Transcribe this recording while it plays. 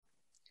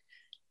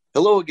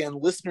Hello again,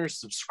 listeners,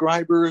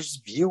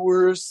 subscribers,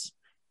 viewers,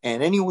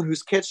 and anyone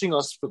who's catching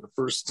us for the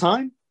first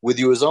time. With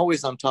you, as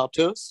always, I'm Top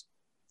Toast.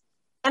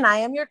 And I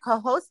am your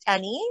co-host,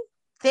 Annie.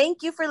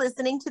 Thank you for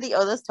listening to the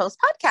Others Toast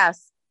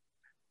podcast.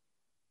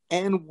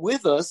 And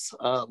with us,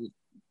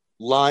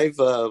 live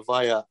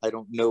via, I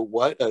don't know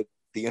what,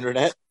 the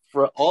internet,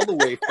 all the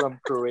way from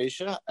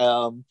Croatia,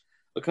 a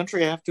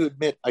country I have to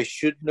admit I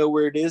should know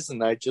where it is,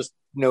 and I just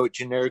know it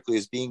generically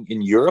as being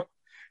in Europe.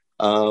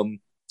 I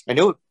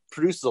know it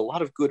produces a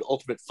lot of good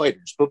Ultimate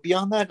Fighters, but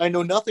beyond that, I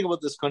know nothing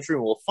about this country,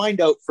 and we'll find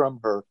out from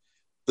her,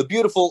 the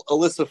beautiful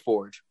Alyssa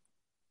Ford.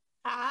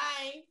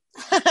 Hi.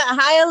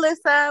 Hi,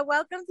 Alyssa.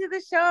 Welcome to the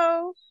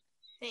show.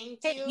 Thank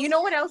Hey, you. you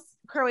know what else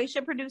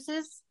Croatia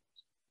produces?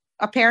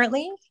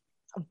 Apparently,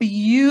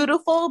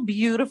 beautiful,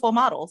 beautiful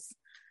models.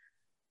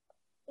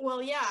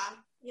 Well, yeah.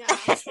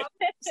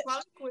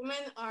 Slavic women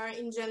are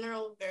in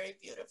general very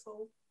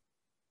beautiful.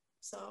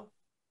 So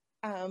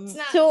it's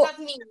not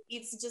me.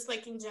 It's just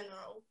like in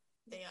general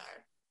they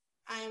are.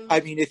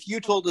 I mean, if you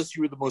told us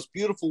you were the most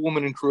beautiful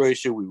woman in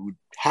Croatia, we would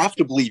have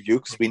to believe you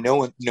because we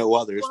know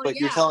others. Well, but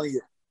yeah.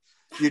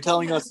 you're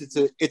telling us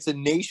it's a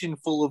nation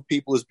full of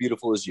people as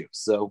beautiful as you.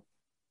 So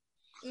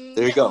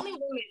there you go. Only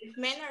women.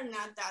 Men are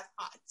not that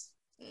hot.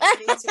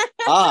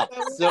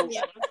 So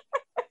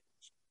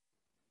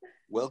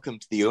welcome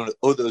to the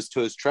Others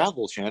Toast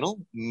travel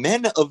channel.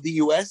 Men of the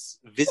U.S.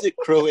 visit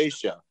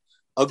Croatia.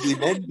 Ugly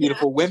men,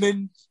 beautiful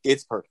women.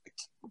 It's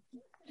perfect.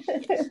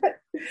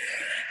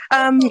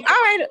 All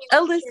right,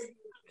 Alyssa.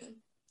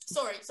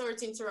 Sorry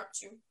to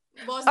interrupt you.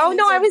 Oh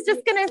no, I was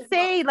just gonna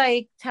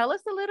say, tell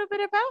us a little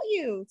bit about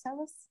you.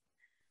 Tell us.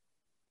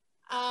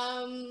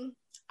 I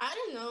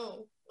don't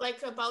know,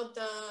 like about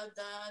the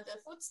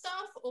food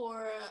stuff,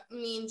 or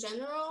me in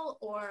general,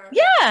 or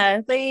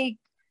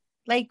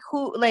like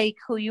who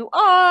you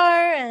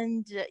are,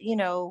 and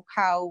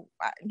how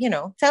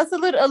tell us a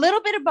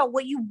little bit about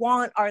what you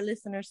want our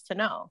listeners to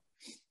know.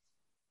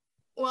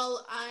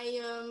 Well,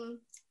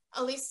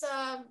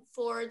 Alyssa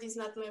Ford is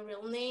not my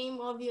real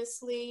name,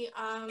 obviously.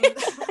 I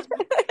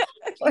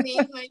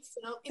named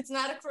myself. It's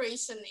not a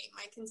Croatian name,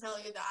 I can tell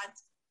you that.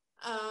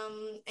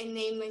 I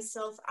named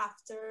myself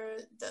after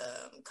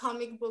the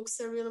comic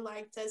books I really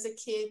liked as a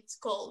kid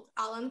called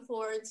Alan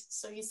Ford.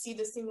 So you see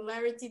the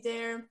similarity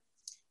there.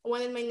 I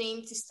wanted my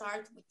name to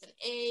start with an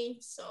A,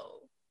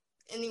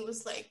 and it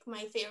was like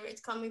my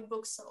favorite comic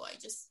book, so I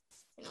just,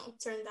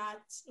 turned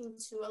that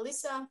into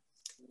Alyssa.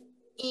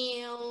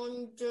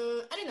 And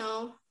I don't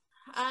know,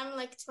 I'm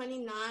like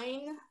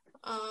 29.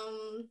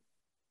 I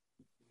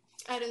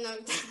don't know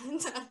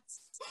if that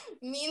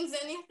means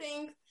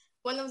anything.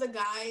 One of the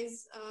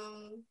guys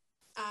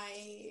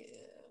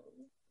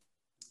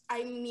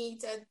I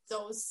meet at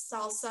those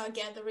salsa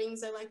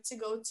gatherings I like to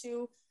go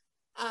to,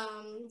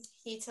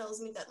 he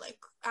tells me that like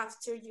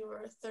after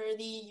you're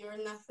 30 you're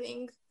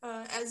nothing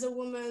as a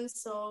woman,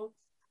 so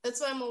that's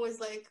why I'm always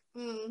like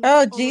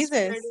oh Jesus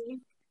 30.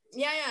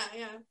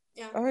 Yeah.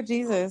 Oh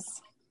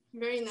Jesus,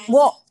 very nice.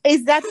 Well,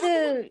 is that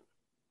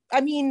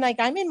I'm in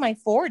my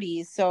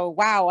 40s, so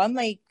wow, I'm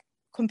like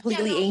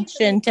completely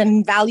ancient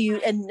and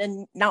value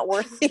and not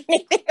worth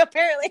anything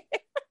apparently.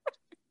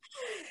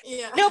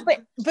 Yeah. No,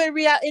 but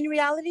in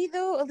reality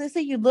though,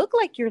 Alyssa, you look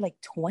like you're like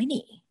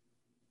 20.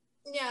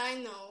 Yeah, I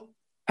know.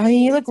 I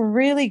mean, you look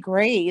really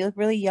great. You look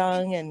really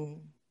young,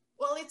 and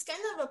well, it's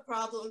kind of a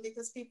problem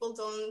because people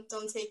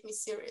don't take me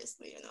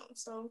seriously,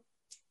 so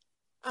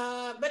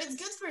but it's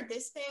good for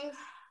this thing,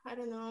 I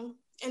don't know,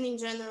 and in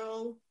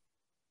general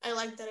I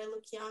like that I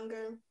look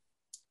younger.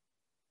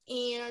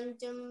 And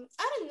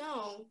I don't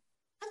know,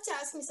 you have to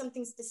ask me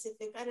something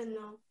specific. I don't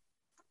know.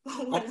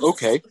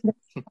 Okay.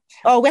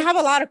 Oh, we have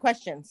a lot of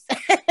questions.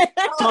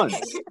 Tons.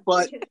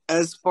 But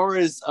as far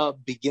as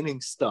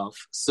beginning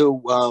stuff,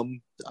 so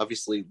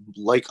obviously,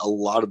 like a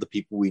lot of the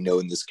people we know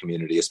in this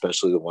community,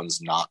 especially the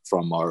ones not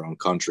from our own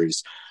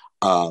countries,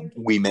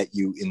 we met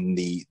you in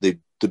the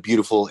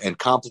beautiful and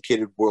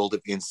complicated world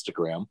of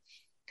Instagram.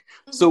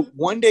 Mm-hmm. So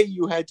one day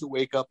you had to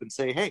wake up and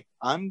say, hey,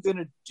 I'm going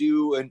to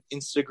do an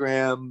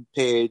Instagram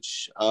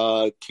page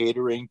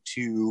catering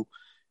to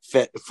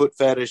foot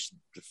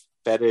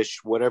fetish,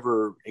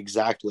 whatever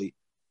exactly.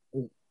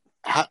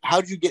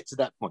 How'd you get to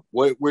that point?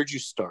 Where'd you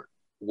start?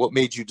 What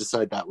made you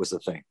decide that was a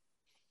thing?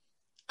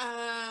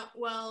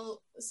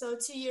 Well, so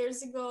 2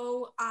 years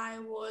ago, I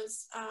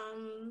was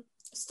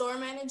store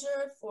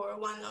manager for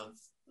one of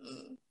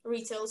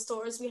retail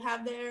stores we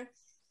have there.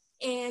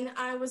 And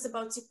I was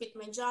about to quit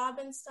my job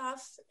and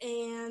stuff.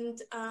 And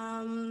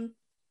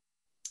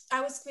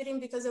I was quitting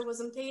because I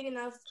wasn't paid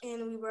enough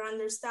and we were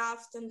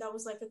understaffed. And that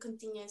was like a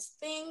continuous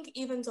thing,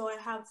 even though I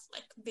have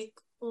like big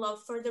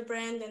love for the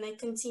brand and I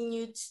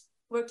continued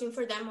working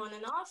for them on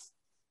and off.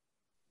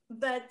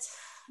 But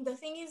the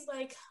thing is,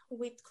 like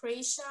with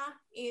Croatia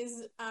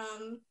is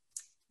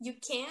you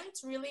can't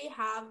really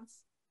have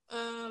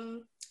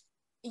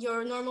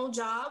your normal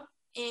job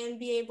and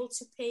be able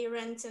to pay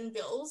rent and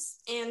bills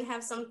and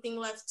have something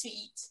left to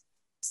eat.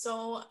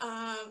 So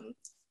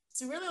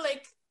it's really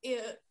like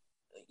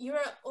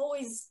you're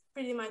always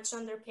pretty much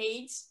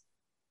underpaid.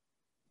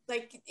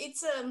 Like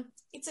it's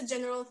a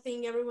general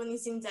thing. Everyone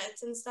is in debt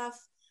and stuff.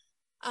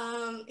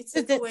 It's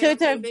It's like a way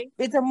of living.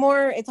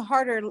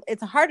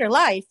 it's a harder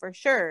life for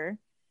sure.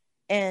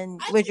 And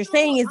I what you're don't know.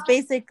 saying is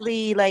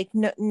basically like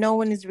no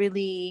one is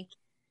really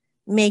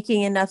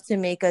making enough to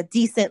make a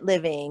decent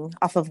living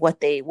off of what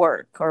they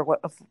work or what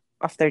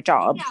of their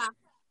job.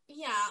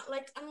 Yeah,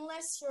 like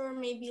unless you're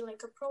maybe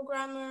like a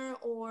programmer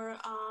or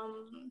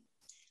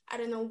I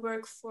don't know,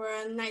 work for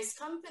a nice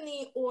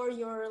company, or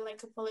you're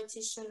like a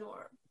politician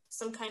or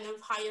some kind of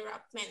higher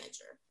up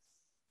manager.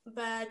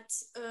 But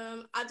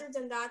other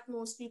than that,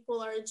 most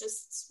people are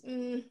just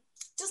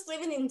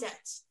living in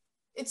debt.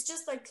 It's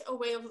just like a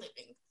way of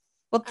living.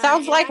 Well, it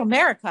sounds like I,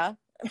 America.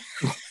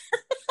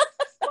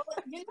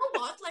 well, you know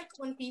what? Like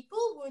when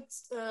people would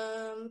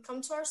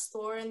come to our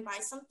store and buy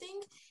something,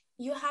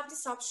 you have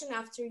this option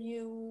after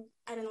you,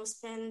 I don't know,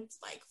 spend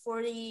like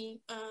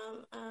 40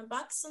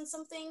 bucks on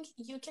something.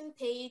 You can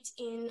pay it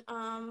in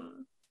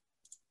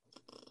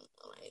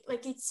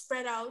like it's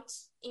spread out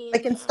in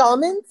Like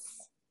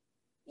installments?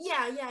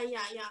 Yeah.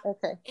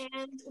 Okay.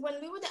 And when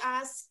we would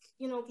ask,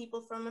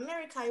 people from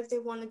America if they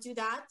want to do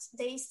that,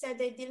 they said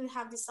they didn't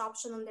have this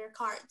option on their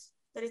card.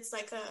 That it's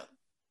like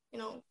they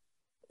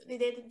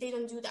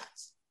don't do that.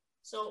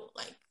 So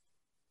like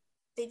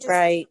they just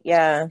Right,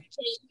 yeah.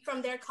 pay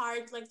from their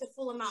card like the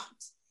full amount.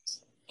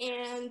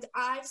 And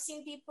I've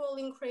seen people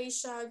in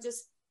Croatia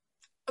just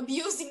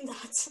abusing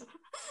that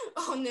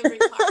on every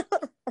card.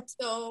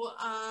 So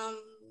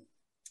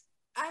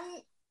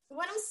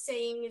what I'm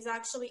saying is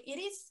actually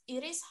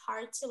it is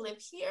hard to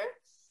live here,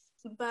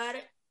 but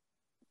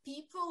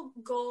people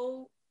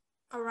go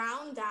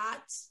around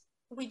that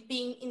with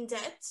being in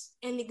debt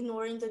and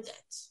ignoring the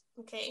debt.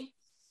 Okay,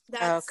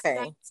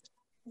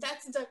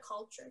 that's the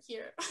culture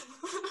here.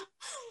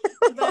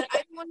 But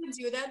I don't want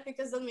to do that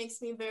because that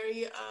makes me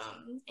very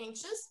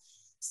anxious.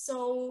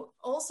 So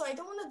also I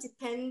don't want to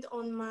depend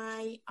on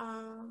my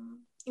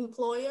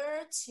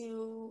employer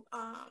to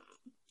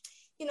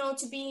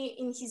to be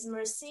in his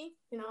mercy,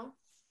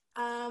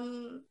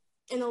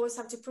 and always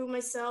have to prove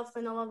myself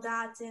and all of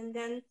that. And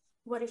then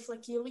what if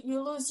like you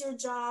lose your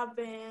job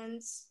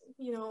and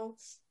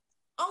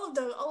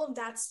all of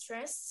that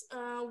stress.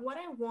 What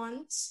I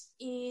want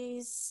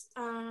is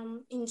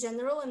in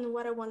general, and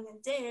what I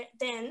wanted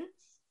then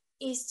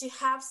is to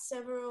have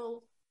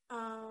several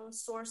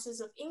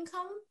sources of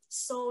income,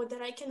 so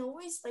that I can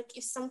always, like,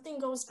 if something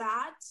goes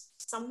bad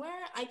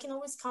somewhere, I can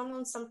always count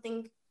on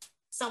something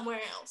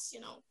somewhere else,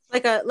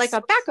 Like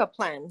a backup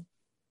plan.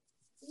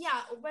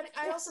 Yeah, but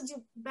I also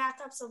do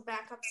backups of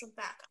backups of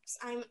backups.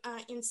 I'm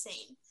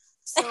insane.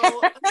 So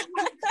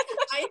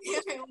I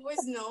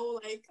always know,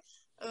 like,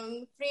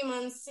 3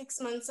 months, 6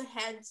 months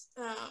ahead.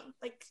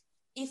 Like,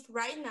 if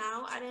right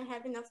now I don't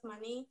have enough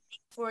money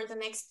for the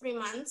next 3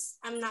 months,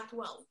 I'm not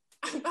well.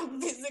 I'm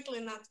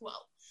physically not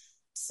well.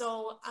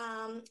 So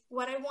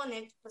what I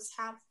wanted was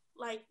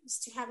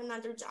to have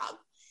another job.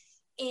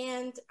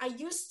 And I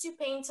used to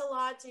paint a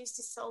lot. I used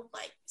to sell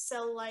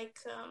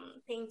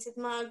painted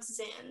mugs,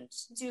 and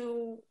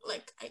do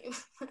like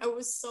I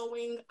was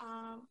sewing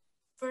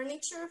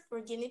furniture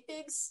for guinea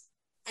pigs.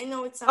 I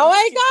know it sounds Oh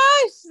my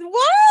gosh,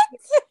 what?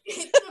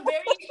 It's a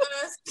very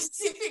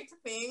specific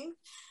thing.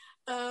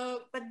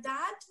 But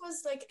that was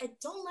like, I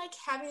don't like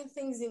having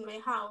things in my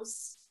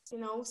house,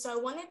 so I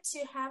wanted to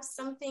have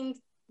something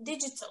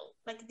digital,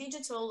 like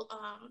digital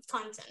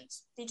content,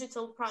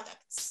 digital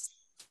products.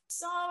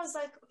 So I was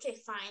like, okay,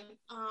 fine.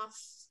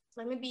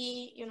 Let me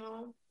be,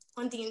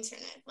 on the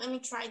internet. Let me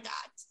try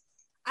that.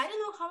 I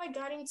don't know how I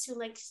got into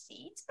like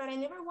feet, but I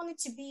never wanted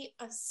to be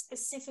a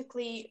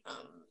specifically,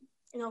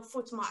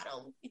 foot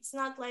model. It's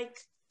not like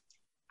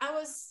I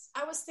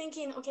was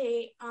thinking,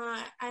 okay,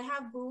 I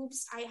have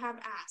boobs, I have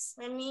ass.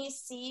 Let me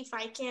see if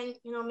I can,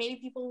 maybe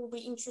people will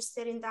be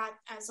interested in that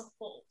as a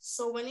whole.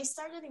 So when I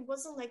started, it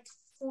wasn't like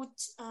foot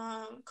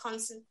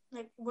concept,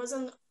 like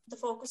the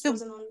focus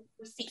wasn't on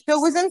the feet. So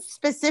it wasn't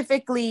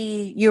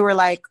specifically you were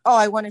like, oh,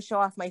 I want to show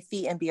off my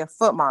feet and be a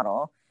foot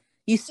model.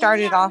 You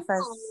started off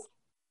as...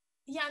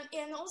 Yeah,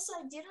 and also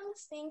I didn't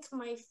think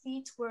my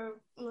feet were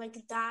like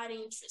that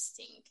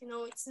interesting.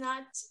 It's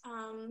not,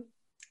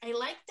 I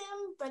like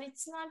them, but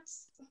it's not,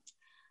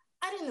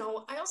 I don't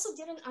know. I also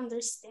didn't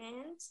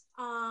understand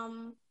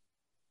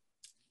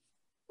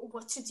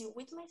what to do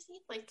with my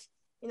feet. Like,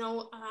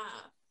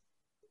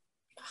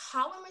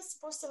 how am I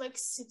supposed to like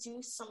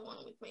seduce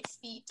someone with my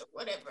feet or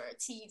whatever,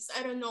 tease?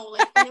 I don't know.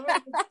 Like, whenever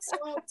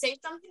someone would say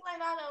something like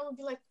that, I would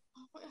be like,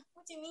 oh,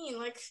 what do you mean?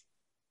 Like,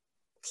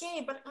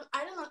 okay, but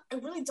I don't know. I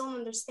really don't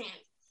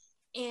understand.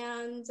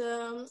 And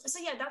so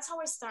yeah, that's how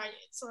I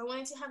started. So I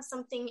wanted to have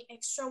something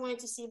extra. I wanted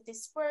to see if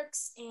this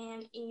works,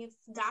 and if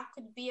that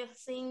could be a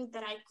thing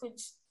that I could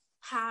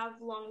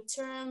have long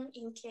term,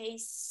 in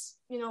case,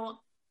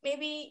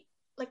 maybe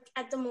like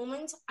at the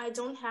moment I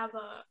don't have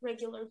a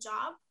regular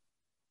job.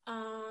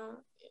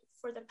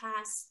 For the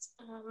past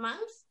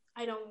month,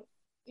 I don't,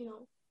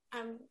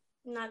 I'm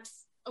not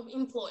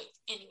employed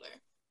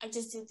anywhere. I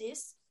just do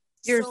this.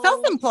 You're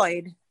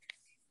self-employed.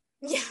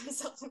 Yeah, I'm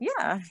self-employed.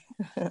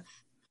 Yeah.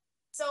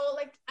 So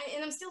like,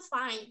 and I'm still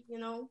fine, you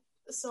know.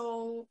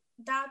 So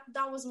that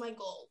was my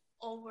goal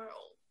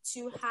overall,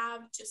 to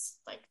have just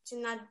like to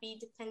not be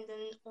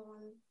dependent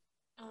on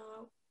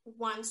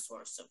one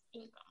source of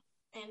income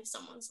and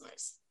someone's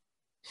mercy.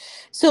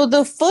 So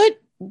the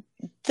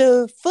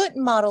foot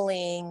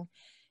modeling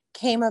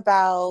came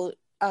about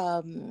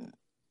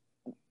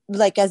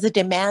like as a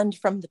demand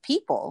from the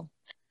people,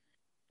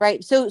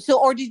 right? So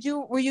or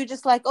were you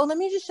just like, oh, let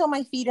me just show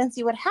my feet and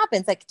see what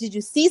happens? Like, did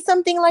you see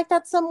something like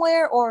that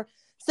somewhere, or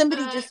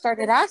somebody just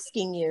started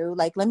asking you,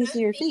 like, let me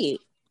see your feet?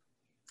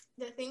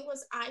 The thing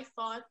was, I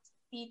thought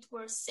feet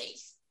were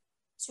safe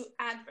to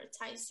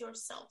advertise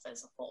yourself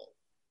as a whole,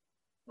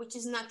 which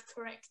is not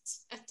correct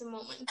at the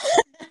moment.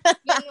 You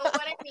know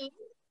what I mean?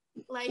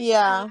 Like,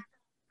 yeah.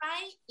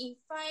 If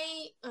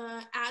I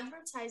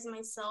advertise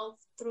myself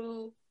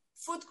through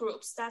food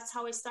groups, that's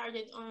how I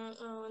started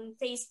on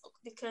Facebook,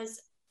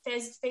 because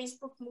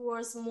Facebook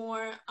was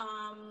more,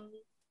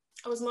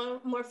 I was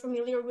more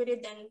familiar with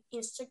it than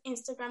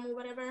Instagram or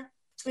whatever.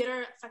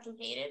 Twitter, I fucking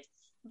hate it.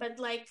 But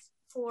like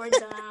for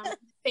the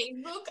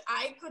Facebook,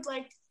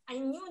 I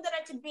knew that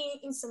I could be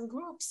in some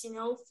groups, you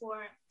know,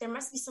 there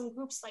must be some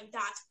groups like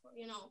that for,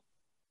 you know,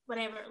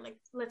 whatever, like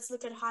let's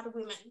look at hot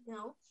women, you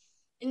know.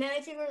 And then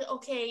I figured,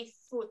 okay,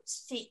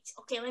 feet.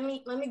 Okay, let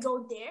me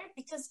go there,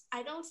 because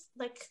I don't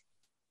like,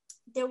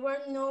 there were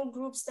no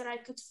groups that I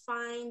could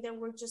find that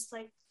were just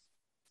like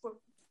for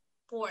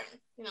porn,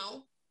 you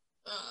know.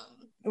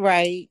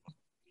 Right.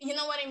 You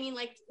know what I mean,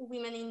 like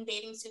women in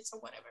bathing suits or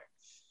whatever.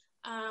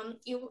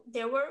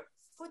 There were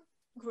food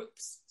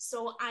groups,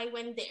 so I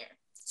went there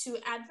to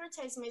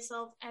advertise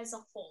myself as a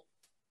whole.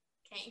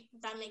 Okay,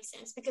 that makes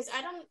sense, because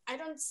I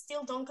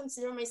still don't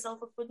consider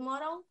myself a food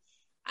model.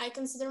 I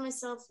consider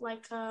myself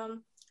like a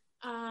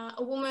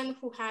woman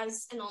who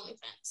has an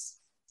OnlyFans.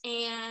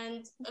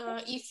 And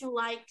if you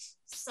like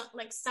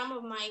some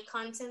of my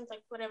content,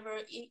 like whatever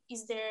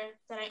is there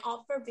that I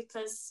offer,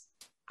 because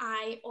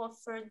I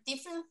offer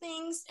different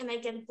things and I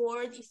get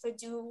bored if I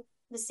do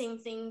the same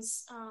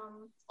things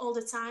all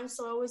the time.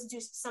 So I always do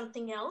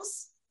something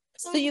else.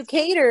 So you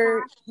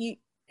cater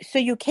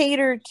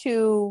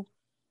to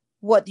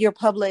what your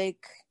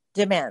public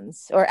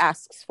demands or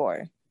asks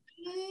for.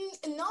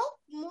 No,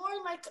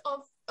 more like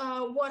of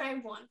what I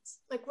want,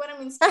 like what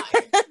I'm inspired.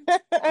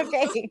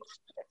 Okay.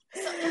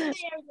 So they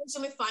are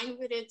usually fine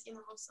with it, you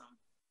know. So,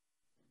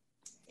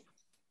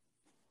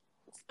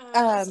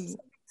 yeah. So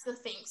that's the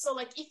thing. So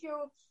like, if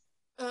you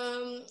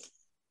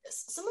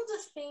some of the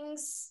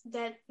things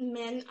that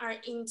men are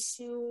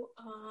into,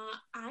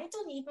 I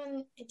didn't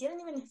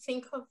even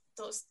think of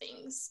those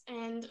things,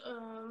 and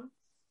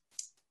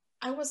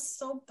I was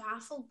so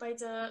baffled by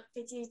the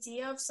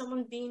idea of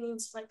someone being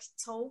into like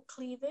toe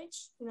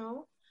cleavage, you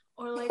know,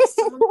 or like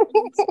someone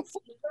being into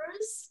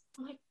slippers.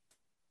 I'm like,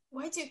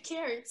 why do you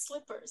care? It's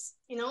slippers,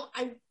 you know.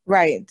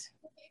 Right.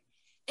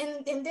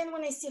 And then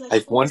when I see like,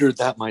 I've wondered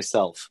that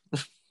myself.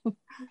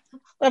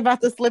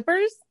 About the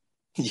slippers?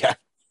 Yeah.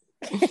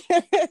 I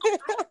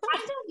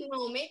don't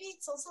know. Maybe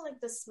it's also like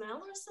the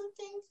smell or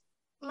something.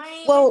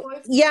 My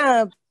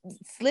yeah,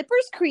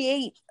 slippers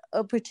create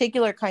a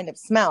particular kind of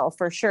smell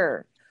for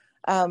sure.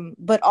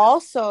 But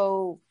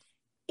also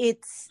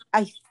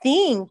I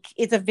think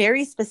it's a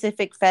very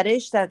specific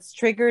fetish that's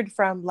triggered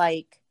from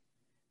like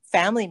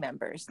family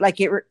members.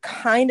 Like it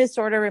kind of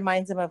sort of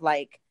reminds them of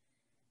like,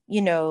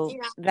 you know,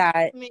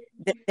 that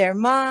their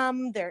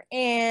mom, their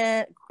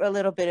aunt, a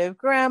little bit of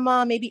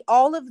grandma, maybe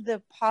all of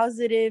the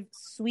positive,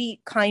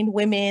 sweet, kind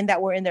women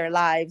that were in their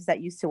lives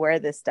that used to wear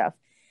this stuff.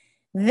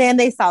 Then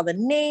they saw the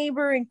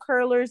neighbor in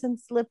curlers and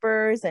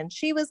slippers, and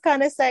she was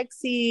kind of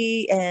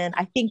sexy. And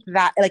I think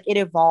that like it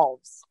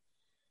evolves.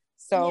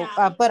 So,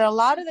 but a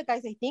lot of the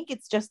guys, I think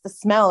it's just the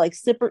smell. Like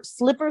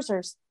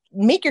slippers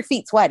make your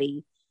feet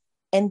sweaty,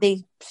 and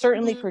they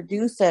certainly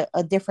produce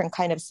a different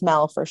kind of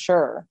smell for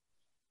sure.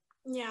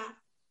 Yeah.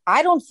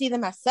 I don't see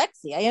them as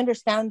sexy. I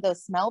understand the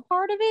smell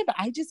part of it, but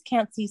I just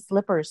can't see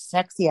slippers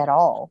sexy at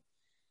all.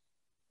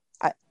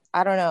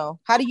 I don't know.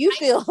 How do you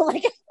feel?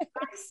 Like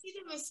I see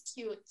them as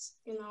cute,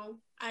 you know.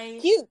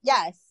 Cute,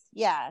 yes.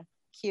 Yeah,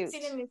 cute. I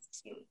see them as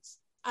cute.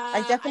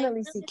 I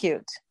definitely see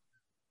cute.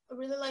 I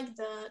really like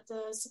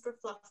the super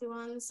fluffy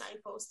ones I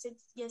posted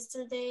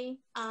yesterday,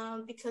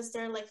 because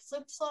they're like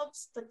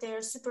flip-flops, but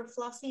they're super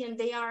fluffy and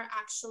they are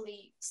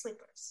actually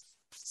slippers.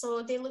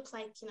 So they look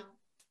like, you know,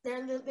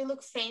 they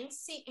look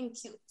fancy and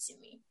cute to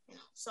me, you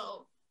know.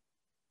 So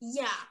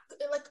yeah,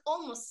 like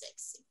almost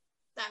sexy.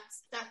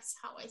 That's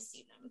how I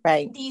see them.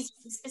 Right. These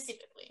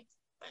specifically,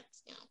 but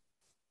you know,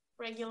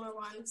 regular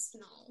ones,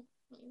 no,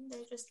 I mean,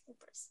 they're just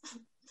slippers.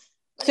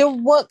 So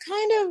yeah. What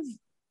kind of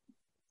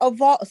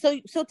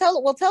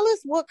tell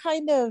us what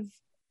kind of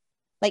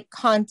like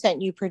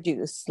content you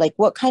produce, like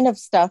what kind of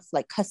stuff,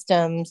 like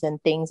customs and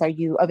things, are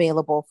you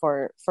available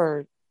for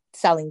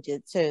selling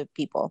to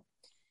people?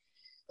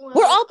 Well,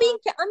 we're all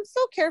I'm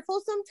so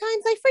careful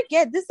sometimes. I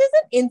forget this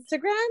isn't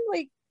Instagram.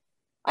 Like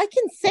I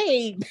can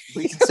say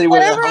we can say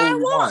whatever I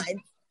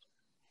want.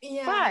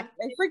 Yeah. Fuck,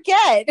 I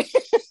forget.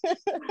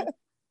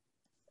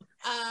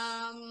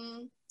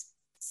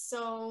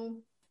 So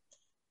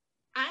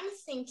I'm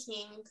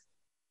thinking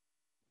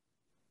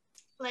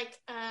like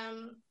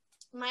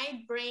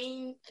my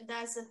brain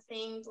does a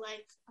thing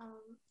like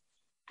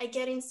I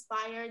get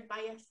inspired by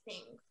a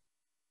thing.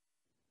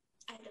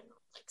 I don't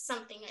know, like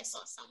something I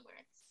saw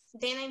somewhere.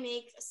 Then I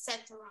make a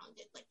set around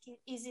it. Like,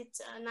 is it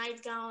a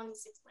nightgown?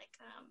 Is it like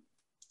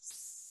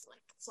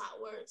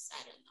flowers?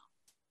 I don't know.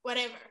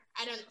 Whatever.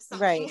 I don't know.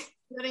 Something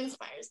that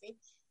inspires me.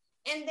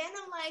 And then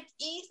I'm like,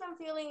 if I'm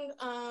feeling,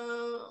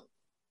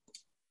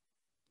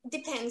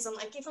 depends on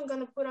like if I'm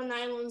gonna put on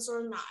nylons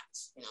or not,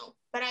 you know.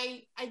 But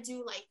I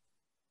do like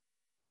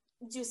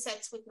do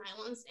sets with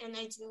nylons, and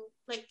I do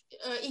like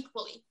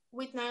equally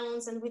with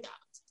nylons and without.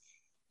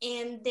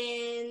 And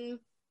then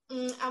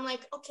I'm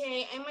like,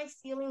 okay, am I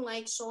feeling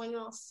like showing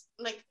off,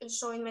 like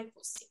showing my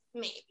pussy?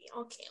 Maybe.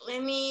 Okay,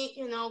 let me,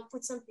 you know,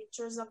 put some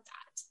pictures of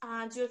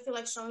that. Do I feel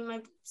like showing my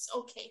boobs?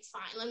 Okay,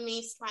 fine. Let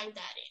me slide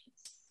that in.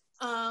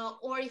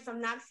 Or if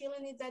I'm not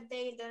feeling it that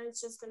day, then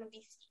it's just gonna be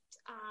feet.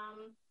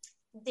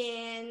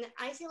 Then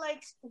I feel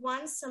like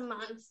once a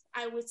month,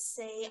 I would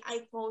say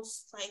I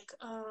post like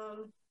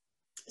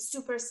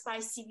super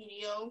spicy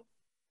video.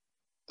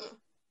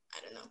 I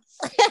don't know.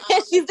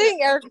 She's doing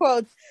air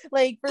quotes.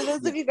 Like, for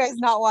those of you guys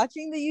not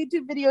watching the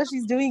YouTube video,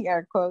 she's doing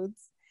air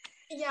quotes.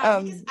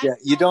 Yeah,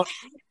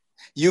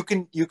 you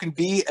can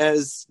be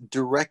as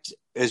direct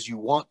as you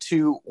want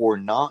to or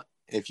not.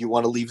 If you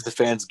want to leave the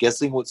fans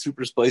guessing what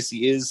super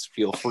spicy is,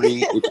 feel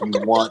free. If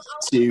you want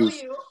to,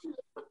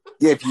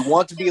 if you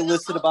want to be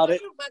illicit about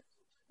it. But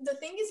the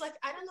thing is, like,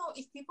 I don't know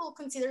if people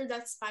consider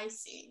that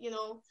spicy. You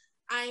know,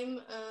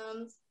 I'm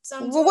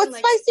well, what's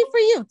like, spicy for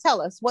you? Tell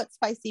us what's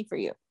spicy for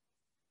you.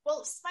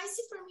 Well,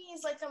 spicy for me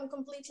is like I'm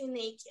completely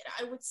naked.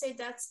 I would say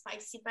that's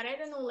spicy, but I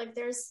don't know, like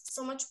there's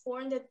so much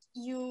porn that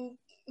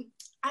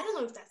I don't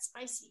know if that's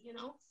spicy, you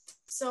know?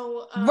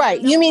 So right.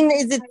 You mean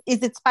is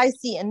it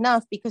spicy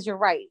enough? Because you're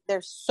right.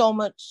 There's so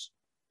much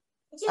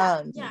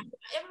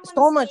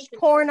so much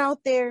porn out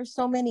there,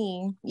 so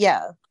many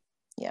yeah,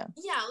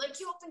 like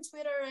you open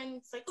Twitter and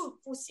it's like, oh,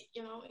 pussy,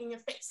 you know, in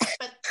your face.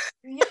 But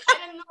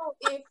I don't know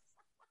if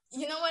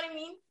you know what I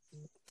mean?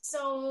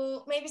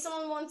 So maybe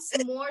someone wants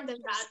more than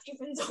that,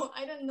 even though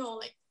I don't know,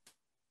 like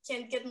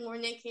can't get more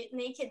naked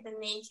than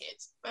naked,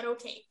 but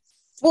okay.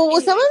 Well,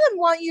 anyway. Some of them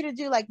want you to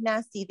do like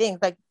nasty things.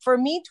 Like for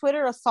me,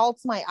 Twitter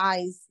assaults my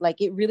eyes.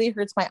 Like it really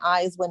hurts my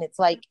eyes when it's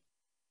like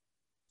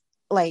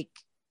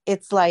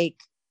it's like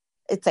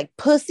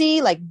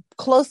pussy, like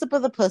close up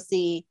of the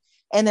pussy,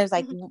 and there's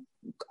like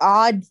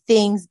odd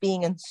things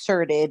being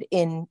inserted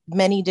in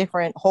many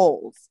different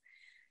holes.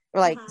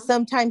 Like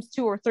sometimes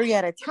 2 or 3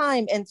 at a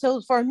time. And so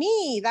for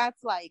me,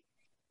 that's like,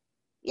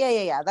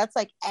 that's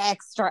like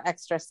extra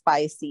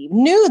spicy.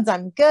 Nudes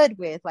I'm good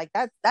with. Like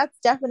that's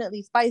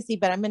definitely spicy,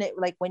 but I'm gonna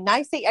like when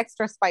I say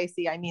extra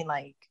spicy, I mean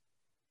like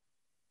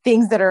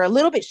things that are a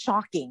little bit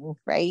shocking,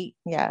 right?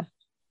 Yeah.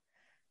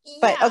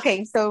 But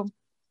okay, so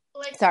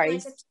like sorry.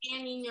 Like a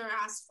can in your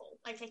asshole.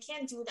 Like I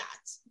can't do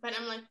that. But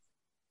I'm like,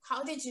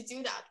 how did you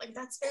do that? Like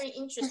that's very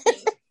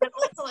interesting. But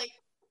also like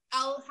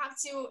I'll have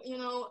to, you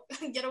know,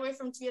 get away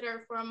from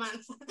Twitter for a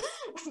month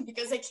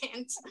because I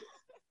can't.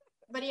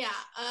 But yeah,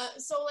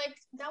 so like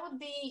that would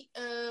be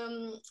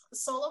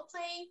solo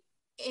play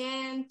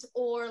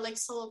or like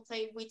solo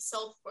play with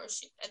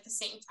self-worship at the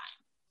same time.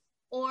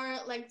 Or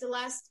like the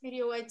last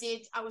video I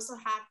did, I was so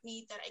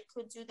happy that I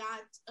could do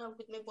that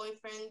with my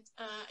boyfriend.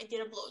 I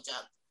did a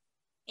blowjob.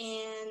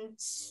 And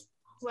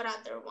what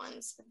other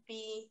ones would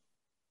be?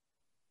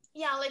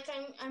 Yeah, like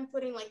I'm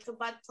putting like a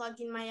butt plug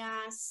in my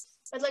ass.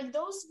 But like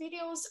those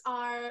videos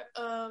are,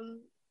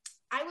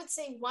 I would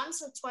say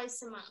once or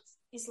twice a month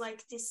is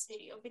like this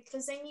video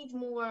because I need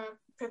more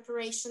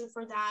preparation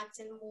for that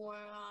and more,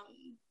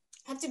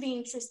 have to be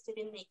interested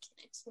in making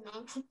it, you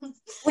know?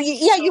 Well,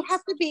 yeah, so, you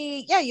have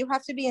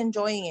to be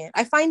enjoying it.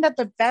 I find that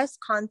the best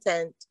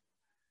content,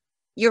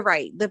 you're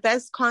right. The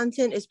best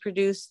content is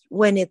produced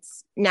when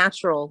it's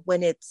natural,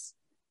 when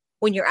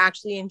you're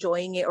actually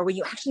enjoying it or when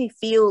you actually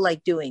feel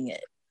like doing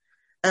it.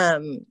 Yeah.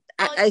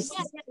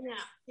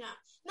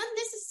 Not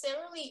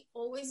necessarily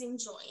always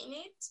enjoying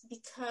it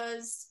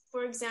because,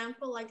 for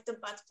example, like the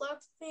butt plug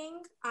thing,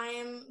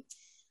 I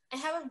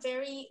have a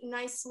very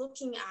nice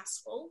looking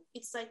asshole.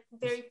 It's like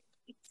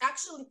it's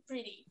actually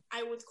pretty.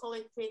 I would call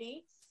it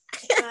pretty.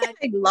 But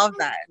I love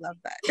that.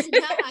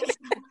 Yeah.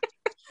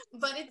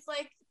 But it's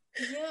like,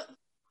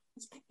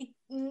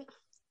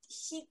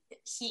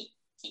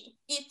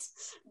 it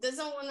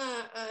doesn't want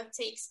to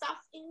take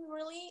stuff in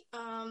really.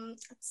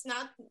 It's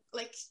not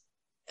like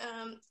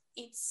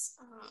it's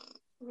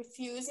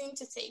refusing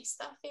to take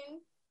stuff in.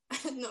 I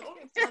don't know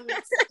if that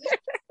makes sense.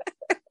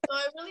 So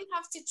I really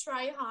have to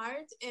try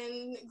hard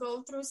and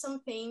go through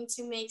some pain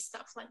to make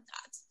stuff like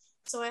that.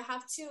 So I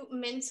have to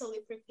mentally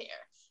prepare.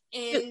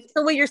 And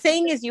so what you're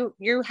saying is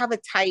you have a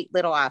tight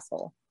little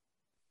asshole.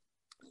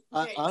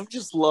 I'm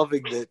just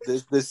loving that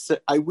this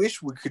I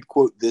wish we could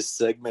quote this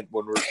segment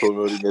when we're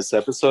promoting this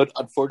episode.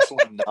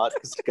 Unfortunately not,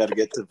 because we got to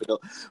get to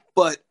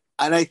Vanilla.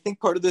 And I think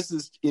part of this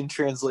is in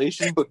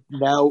translation, but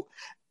now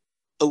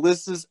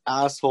Alyssa's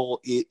asshole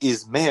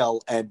is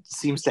male and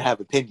seems to have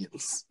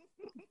opinions.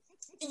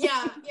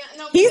 Yeah,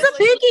 no, He's a like,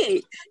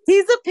 picky.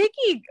 He's a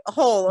picky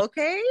hole.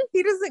 Okay,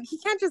 he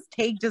can't just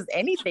take just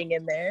anything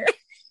in there.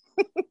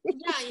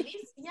 Yeah, it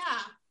is. Yeah,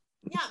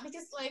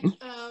 because like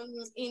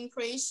in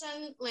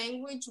Croatian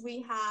language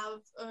we have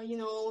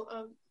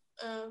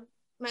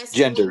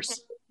masculine,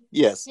 Genders.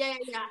 Yes. Yeah,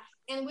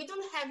 and we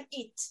don't have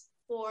it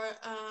for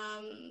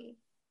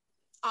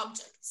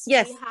objects.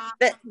 Yes, we have,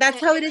 that's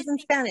how it is in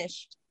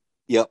Spanish.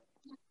 Yep.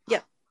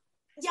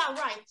 Yeah,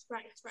 right.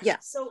 Yeah.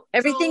 So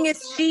everything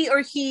is she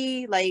or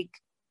he. Like,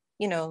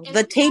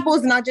 the table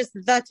is not just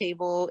the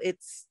table.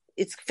 It's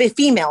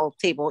female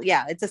table.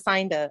 Yeah, it's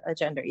assigned a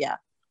gender. Yeah.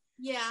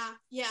 Yeah,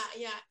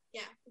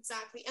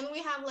 exactly. And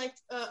we have like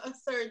a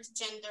third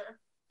gender,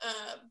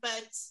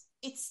 but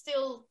it's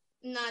still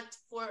not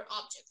for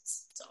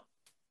objects. So.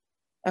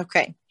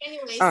 Okay.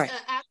 Anyways, all right.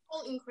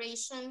 asshole in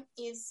Croatian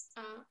is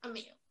a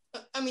male.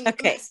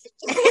 Okay. It's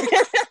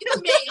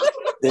a male.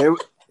 There.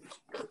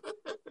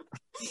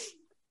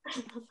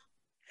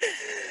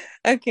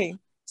 Okay.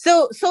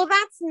 So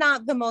that's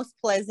not the most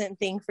pleasant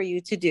thing for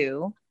you to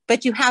do,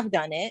 but you have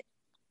done it.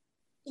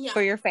 Yeah.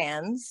 For your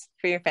fans.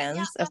 Yeah,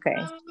 okay.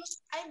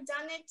 I've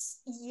done it,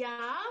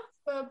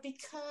 but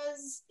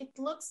because it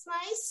looks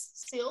nice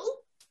still.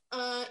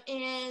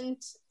 And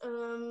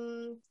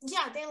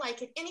they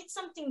like it, and it's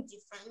something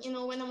different.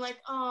 When I'm like,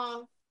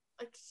 oh,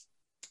 like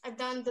I've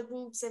done the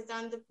boobs, I've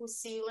done the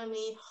pussy, let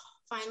me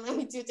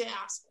do the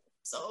asshole.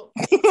 So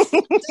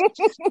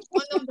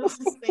one of those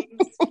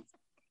things.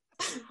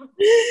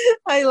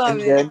 I love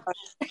it.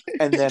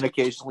 And then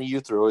occasionally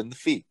you throw in the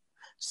feet.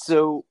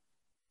 So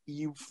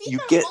you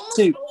get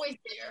to always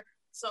there.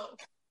 So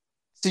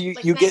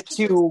you get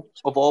to,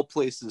 of all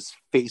places,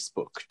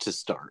 Facebook to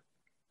start.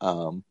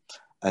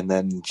 And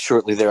then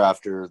shortly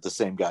thereafter, the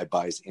same guy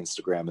buys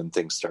Instagram, and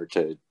things start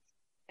to,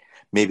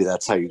 maybe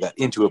that's how you got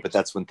into it, but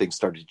that's when things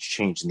started to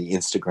change in the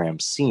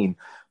Instagram scene.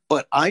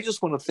 But I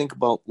just want to think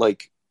about,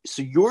 like,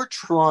 so you're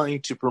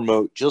trying to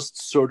promote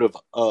just sort of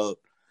a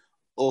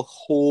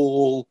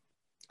whole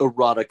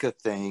erotica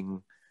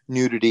thing,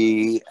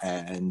 nudity,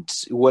 and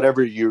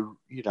whatever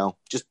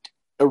just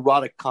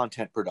erotic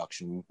content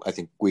production. I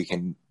think we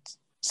can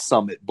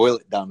boil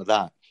it down to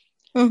that.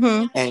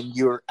 Mm-hmm. And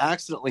you're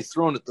accidentally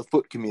thrown at the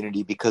foot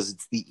community because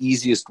it's the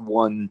easiest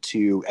one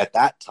to, at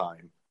that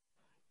time,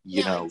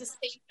 like the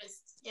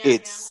safest.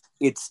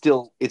 It's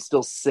still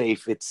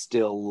safe. It's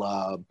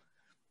still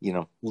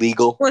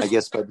legal, I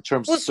guess, by the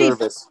terms of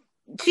service.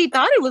 She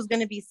thought it was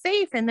going to be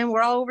safe, and then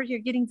we're all over here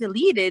getting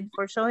deleted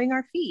for showing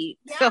our feet.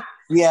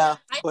 Yeah,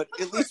 but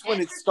at least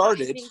when it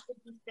started,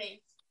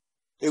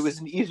 it was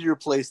an easier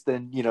place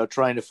than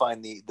trying to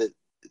find the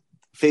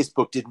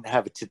Facebook didn't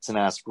have a tits and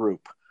ass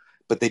group,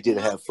 but they did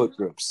have foot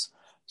groups.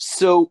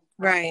 So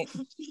right,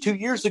 2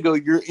 years ago,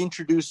 you're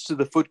introduced to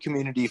the foot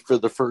community for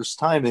the first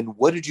time, and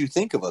what did you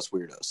think of us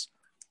weirdos?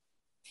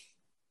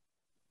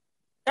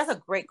 That's a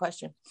great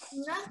question.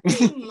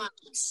 Nothing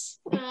much.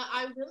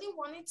 I really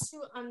wanted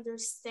to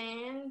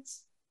understand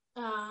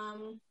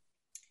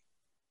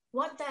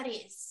what that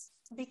is,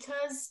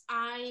 because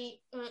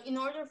in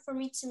order for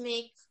me to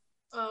make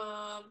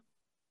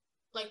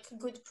like a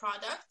good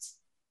product,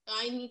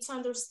 I need to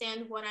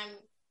understand what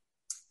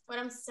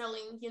I'm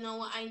selling.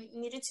 I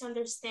needed to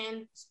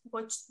understand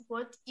what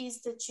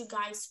is that you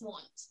guys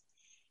want,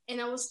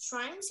 and I was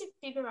trying to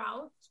figure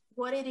out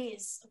what it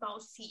is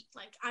about feet.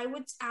 Like, I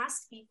would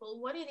ask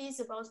people what it is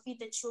about feet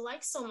that you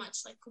like so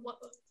much. Like,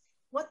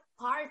 what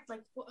part?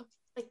 Like,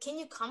 can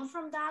you come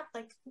from that?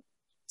 Like,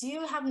 do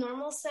you have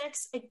normal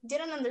sex? I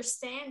didn't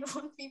understand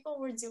what people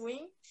were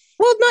doing.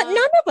 Well, none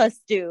of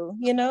us do.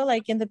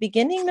 Like in the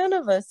beginning, none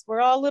of us.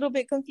 We're all a little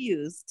bit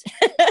confused.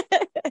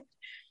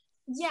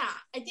 Yeah,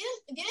 I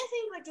didn't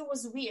think like it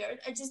was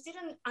weird. I just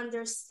didn't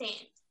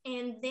understand.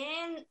 And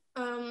then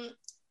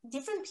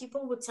different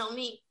people would tell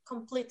me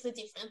completely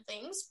different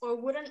things, or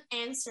wouldn't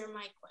answer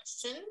my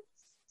question,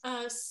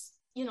 because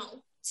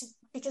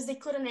they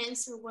couldn't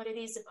answer what it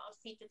is about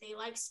feet that they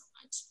like so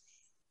much.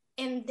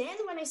 And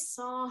then when I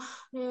saw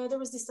there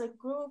was this like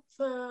group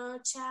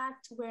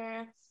chat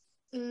where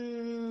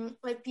there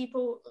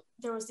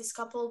was this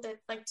couple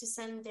that like to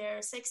send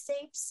their sex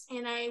tapes,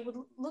 and I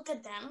would look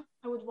at them,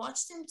 I would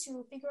watch them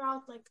to figure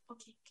out like,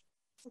 okay,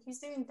 so he's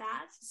doing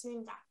that,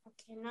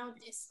 okay, now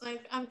this,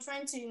 like I'm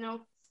trying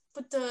to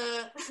put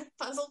the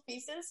puzzle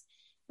pieces,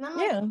 and I'm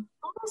like,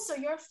 oh, so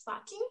you're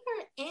fucking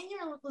her and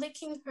you're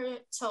licking her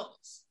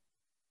toes.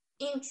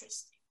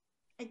 Interesting.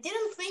 I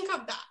didn't think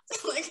of that.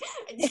 Like,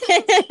 I didn't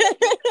think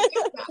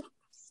of that.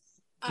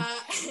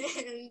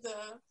 And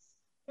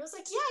it was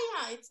like,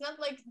 yeah, it's not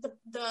like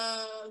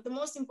the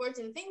most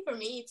important thing for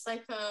me. It's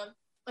like a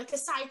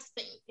side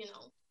thing,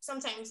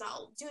 Sometimes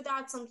I'll do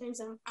that, sometimes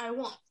I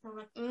won't. I'm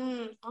like,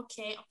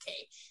 okay.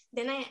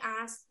 Then I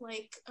asked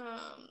like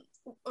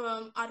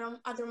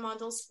other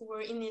models who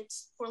were in it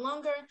for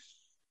longer.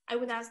 I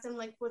would ask them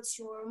like, what's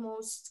your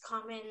most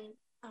common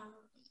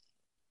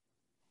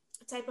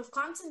type of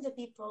content that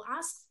people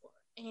ask for,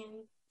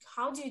 and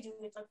how do you do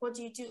it? Like, what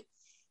do you do?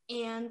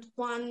 And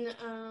one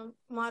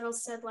model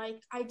said,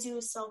 like, I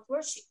do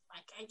self-worship,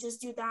 like I just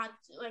do that,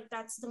 like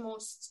that's the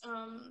most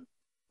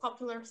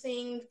popular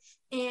thing,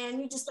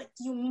 and you just like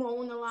you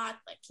moan a lot,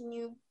 like, and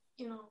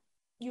you know,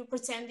 you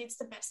pretend it's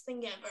the best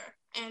thing ever,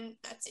 and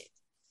that's it.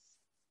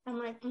 I'm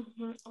like,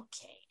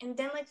 okay. And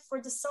then like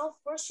for the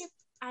self-worship,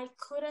 I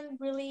couldn't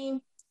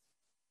really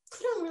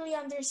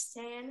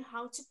understand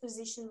how to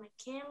position my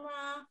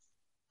camera,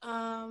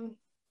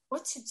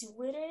 what to do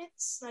with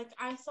it. Like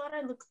I thought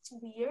I looked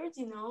weird,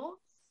 you know,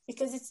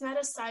 because it's not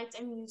a site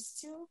I'm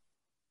used to.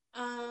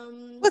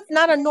 It's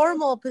not a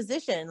normal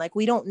position. Like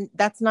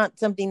that's not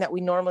something that we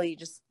normally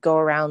just go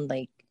around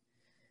like,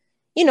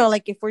 you know,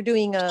 like if we're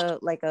doing a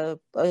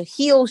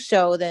heel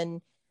show,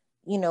 then,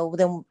 you know,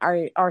 then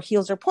our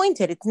heels are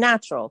pointed. It's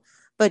natural.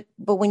 But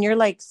when you're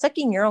like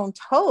sucking your own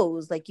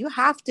toes, like you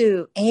have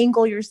to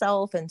angle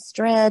yourself and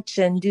stretch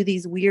and do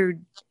these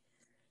weird,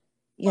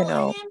 you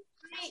know.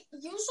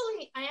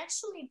 I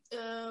actually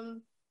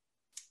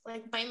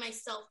like by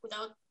myself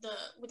without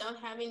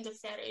having the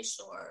fetish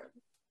or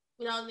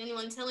without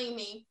anyone telling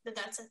me that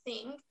that's a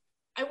thing,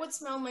 I would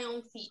smell my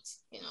own feet,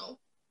 you know,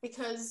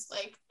 because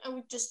like I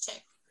would just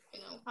check, you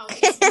know, how they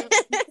smell.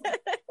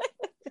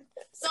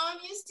 So I'm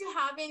used to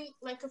having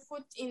like a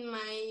foot in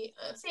my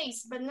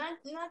face, but not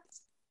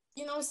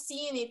you know,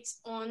 seeing it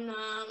on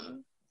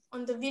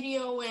the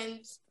video, and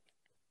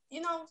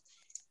you know,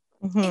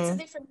 it's a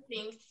different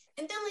thing.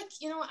 And then like,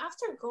 you know,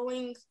 after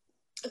going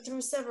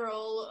through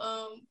several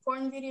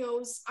porn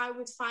videos, I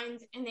would find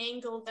an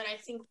angle that I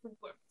think would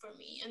work for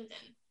me, and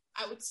then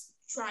I would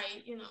try,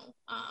 you know,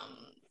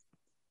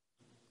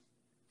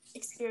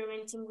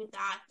 experimenting with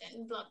that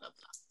and blah blah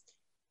blah.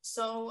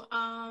 So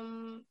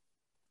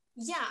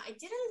yeah, I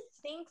didn't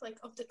think like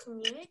of the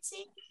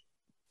community.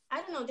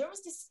 I don't know, there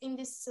was this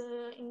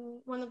in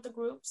one of the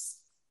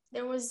groups,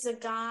 there was a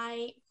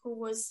guy who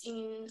was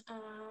in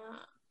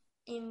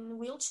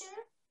wheelchair,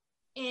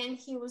 and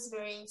he was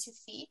very into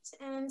feet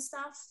and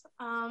stuff.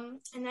 And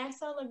I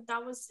felt like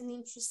that was an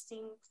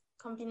interesting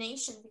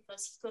combination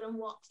because he couldn't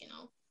walk, you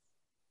know.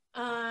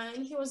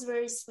 And he was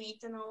very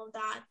sweet and all of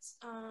that.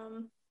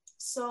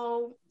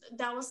 So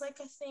that was like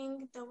a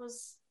thing that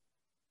was,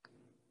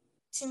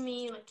 to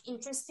me, like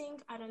interesting.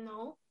 I don't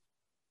know.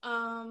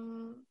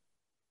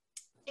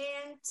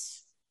 And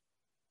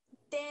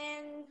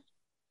then,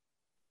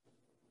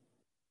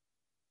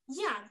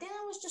 yeah, then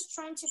I was just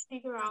trying to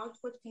figure out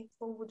what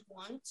people would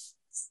want.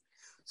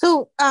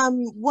 So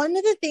one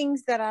of the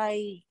things that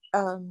I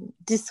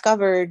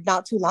discovered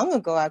not too long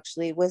ago,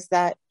 actually, was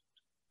that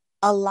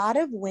a lot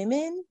of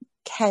women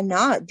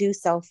cannot do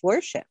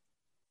self-worship.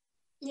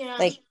 Yeah.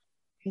 Like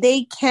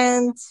they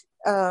can't.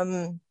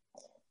 And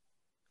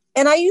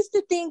I used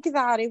to think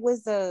that it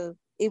was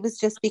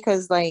just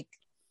because, like,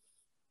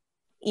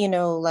 you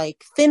know,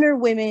 like thinner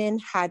women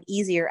had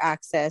easier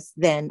access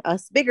than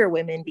us bigger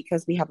women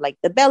because we have like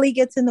the belly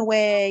gets in the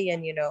way,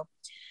 and you know.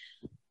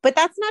 But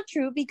that's not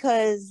true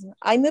because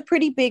I'm a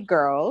pretty big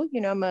girl. You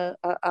know,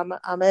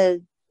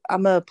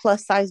 I'm a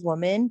plus size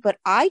woman, but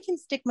I can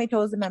stick my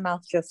toes in my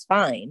mouth just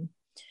fine.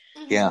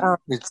 Yeah,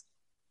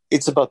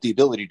 it's about the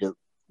ability to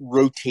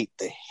rotate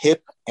the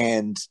hip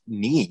and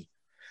knee.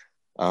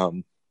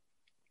 You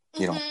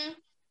know.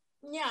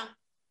 Yeah.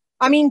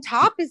 I mean,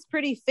 Top is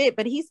pretty fit,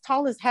 but he's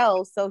tall as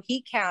hell, so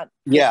he can't.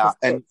 Yeah,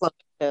 and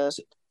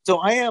so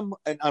I am,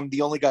 and I'm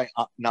the only guy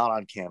not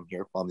on cam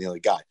here. Well, I'm the only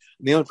guy.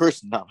 I'm the only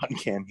person not on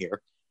cam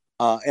here.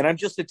 And I'm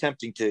just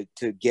attempting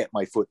to get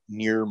my foot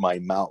near my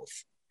mouth.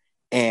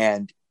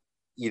 And,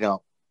 you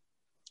know,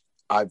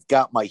 I've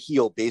got my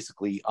heel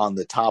basically on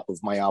the top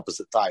of my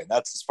opposite thigh, and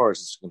that's as far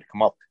as it's going to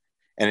come up.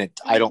 And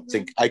I don't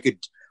think I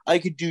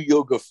could do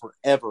yoga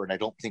forever, and I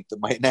don't think that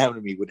my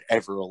anatomy would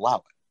ever allow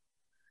it.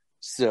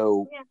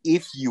 So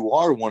if you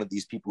are one of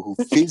these people who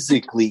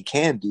physically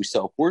can do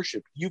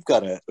self-worship, you've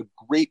got a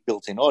great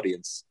built-in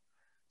audience.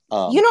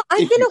 You know,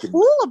 I've been a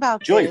fool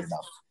about this.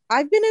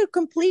 I've been a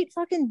complete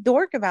fucking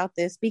dork about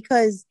this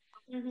because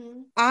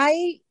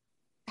I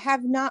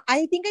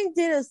think I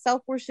did a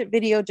self-worship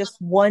video just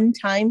one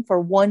time for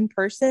one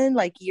person,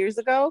 like years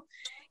ago.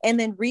 And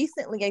then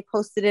recently I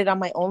posted it on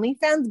my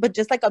OnlyFans, but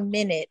just like a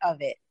minute of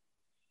it.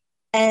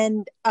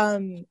 And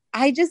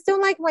I just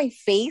don't like my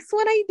face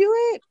when I do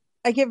it.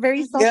 I get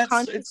very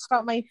self-conscious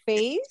about my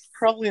face. It's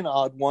probably an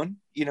odd one,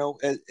 you know.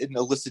 And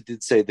Alyssa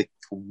did say that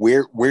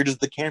where does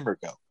the camera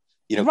go?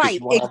 You know, right?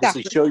 You want to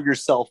obviously show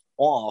yourself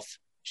off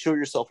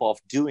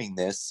doing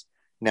this.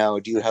 Now,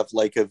 do you have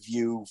like a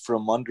view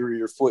from under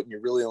your foot and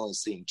you're really only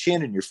seeing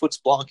chin and your foot's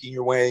blocking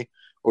your way,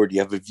 or do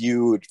you have a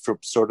view from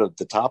sort of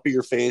the top of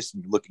your face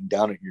and you're looking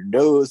down at your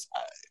nose,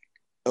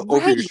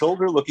 over your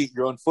shoulder, looking at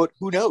your own foot?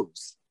 Who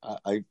knows?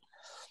 I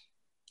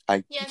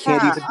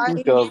can't even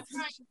think of.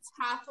 It's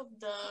half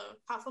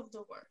of the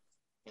work,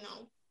 you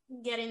know,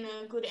 getting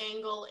a good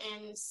angle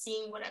and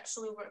seeing what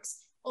actually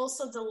works.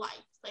 Also the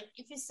light, like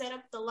if you set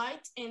up the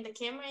light and the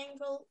camera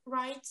angle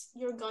right,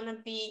 you're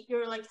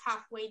like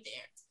halfway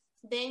there.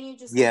 Then you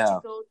just have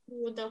to go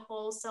through the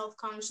whole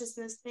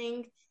self-consciousness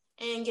thing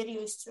and get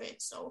used to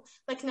it. So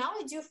like now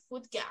I do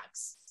foot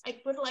gags. I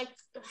put like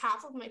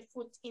half of my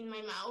foot in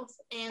my mouth,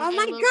 and oh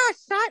my gosh,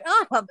 shut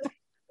up.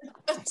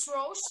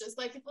 atrocious.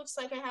 Like it looks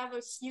like I have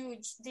a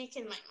huge dick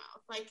in my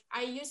mouth. Like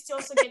I used to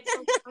also get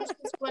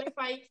self-conscious, but if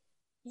I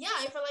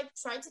like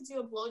try to do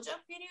a blowjob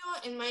video,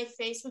 and my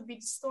face would be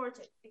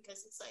distorted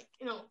because it's like,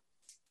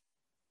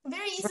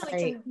 very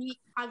easily can be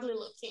ugly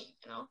looking,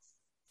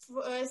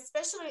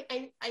 especially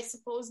I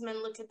suppose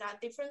men look at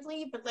that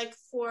differently, but like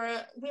for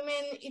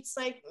women it's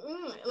like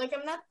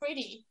I'm not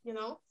pretty,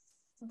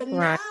 but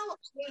now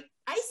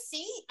I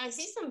see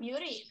some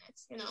beauty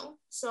in it,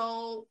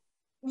 so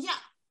yeah,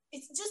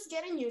 it's just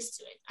getting used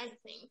to it, I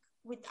think,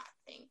 with that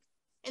thing.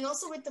 And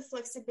also with the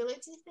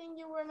flexibility thing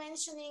you were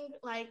mentioning,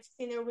 like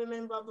thinner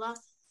women, blah blah.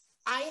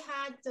 I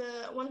had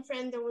one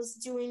friend that was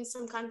doing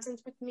some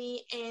content with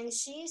me, and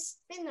she's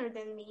thinner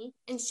than me,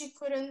 and she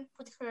couldn't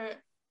put her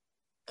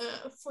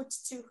foot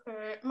to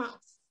her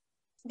mouth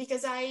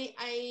because a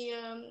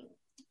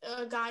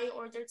guy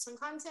ordered some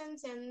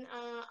content, and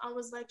I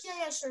was like,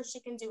 yeah, sure, she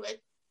can do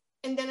it.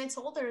 And then I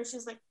told her, and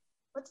she's like,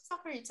 what the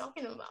fuck are you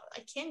talking about?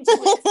 I can't do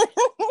it.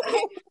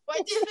 Why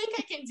do you think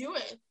I can do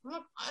it? I'm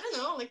like, I don't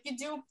know. Like, you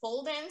do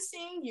pole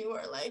dancing, you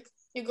are like,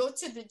 you go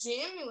to the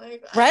gym, you're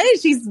like, right?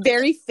 She's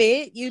very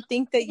fit. You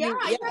think that yeah.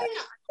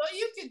 So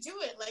you could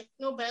do it, like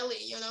no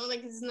belly,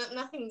 like it's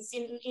nothing's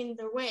in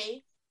the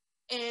way.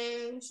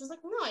 And she was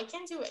like, no, I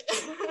can't do it.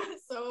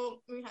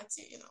 So we had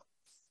to,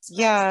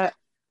 yeah.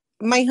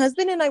 My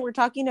husband and I were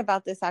talking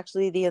about this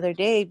actually the other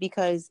day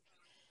because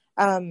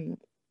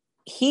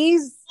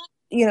he's,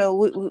 he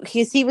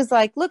was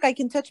like, look, I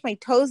can touch my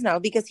toes now,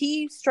 because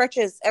he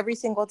stretches every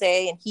single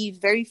day and he's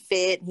very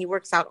fit and he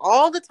works out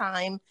all the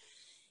time.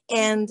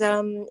 And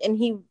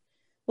he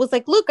was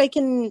like, look,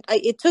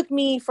 it took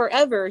me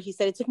forever. He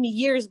said, it took me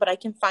years, but I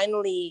can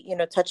finally,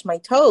 touch my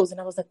toes.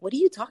 And I was like, what are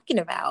you talking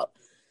about?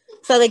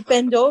 So I like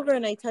bend over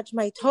and I touch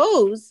my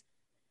toes,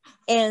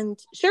 and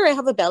sure, I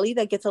have a belly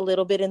that gets a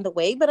little bit in the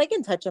way, but I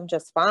can touch them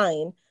just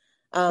fine.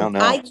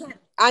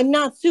 I'm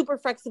not super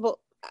flexible.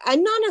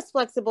 I'm not as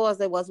flexible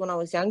as I was when I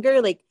was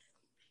younger. Like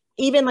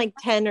even like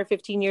 10 or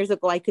 15 years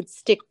ago, I could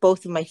stick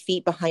both of my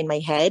feet behind my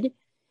head.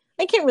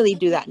 I can't really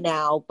do that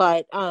now,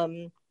 but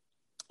I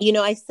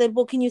said,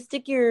 well, can you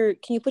put your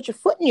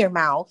foot in your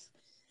mouth?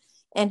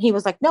 And he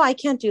was like, no, I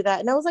can't do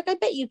that. And I was like, I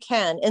bet you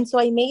can. And so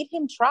I made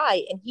him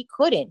try, and he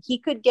couldn't. He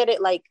could get it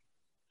like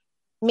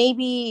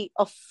maybe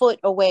a foot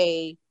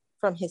away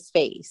from his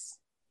face,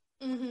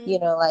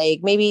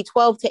 like maybe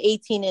 12 to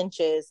 18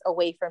 inches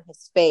away from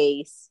his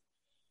face.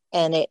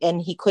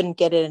 And he couldn't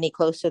get it any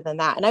closer than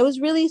that. And I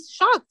was really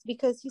shocked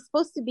because he's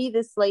supposed to be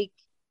this like,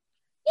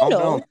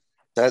 No.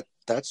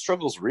 That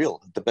struggle's real.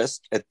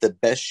 At the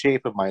best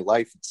shape of my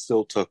life, it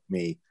still took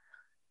me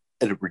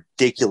a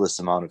ridiculous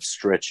amount of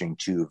stretching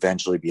to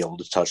eventually be able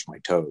to touch my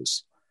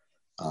toes.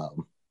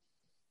 Well,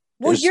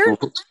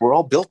 we're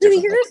all built differently.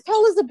 differently. You're as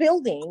tall as a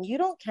building. You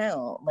don't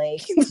count.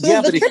 Like,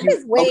 yeah, but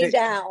is way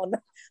down.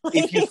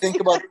 If you think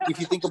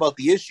about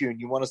the issue and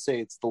you want to say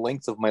it's the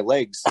length of my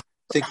legs,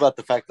 think about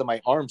the fact that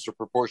my arms are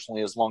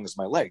proportionally as long as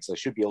my legs. I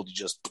should be able to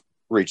just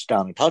reach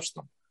down and touch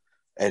them.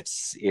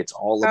 It's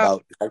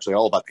actually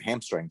all about the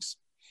hamstrings.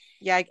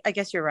 Yeah, I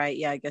guess you're right.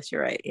 Yeah, I guess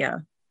you're right. Yeah.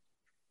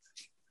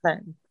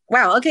 But,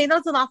 wow. Okay,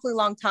 that's an awfully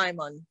long time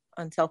on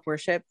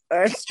self-worship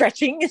or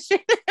stretching. The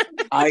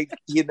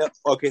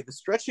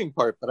stretching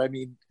part, but I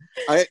mean,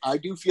 I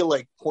do feel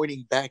like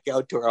pointing back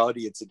out to our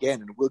audience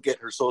again, and we'll get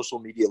her social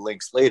media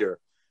links later.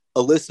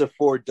 Alyssa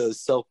Ford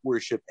does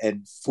self-worship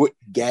and foot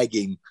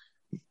gagging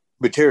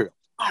material.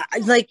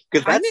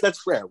 Because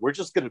that's rare. We're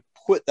just going to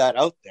put that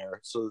out there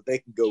so that they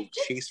can go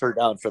chase her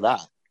down for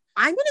that.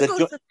 I'm going to go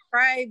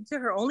subscribe to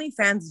her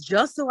OnlyFans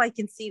just so I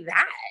can see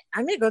that.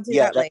 I'm going to go do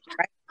that right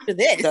after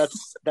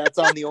this. That's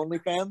on the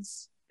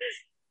OnlyFans?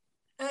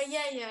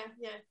 Yeah.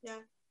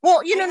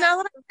 Well, now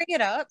that I bring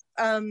it up,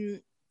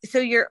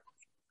 so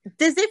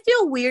does it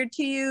feel weird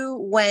to you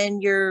when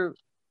your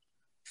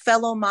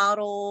fellow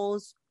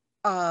models,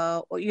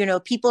 or,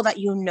 people that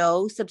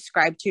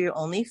subscribe to your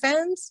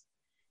OnlyFans?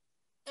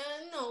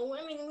 No,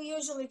 I mean, we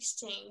usually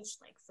exchange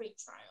like free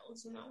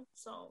trials,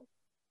 so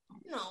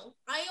no.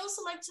 I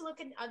also like to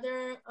look at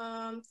other,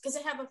 because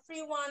I have a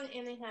free one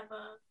and I have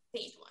a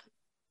paid one.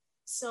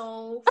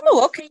 So,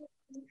 okay.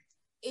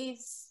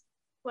 It's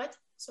what?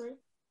 Sorry?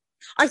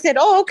 I said,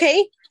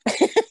 okay.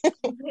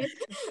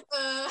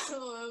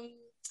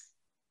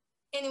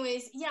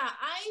 Anyways, yeah,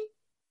 I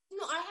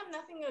have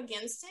nothing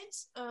against it.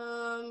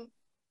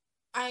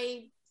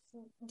 I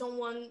don't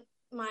want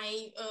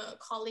my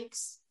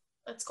colleagues,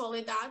 let's call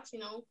it that,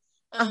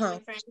 my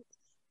friends,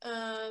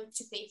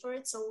 to pay for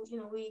it. So,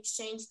 we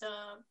exchange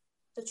the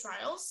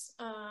trials.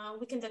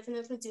 We can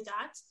definitely do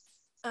that.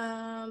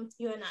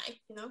 You and I,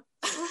 but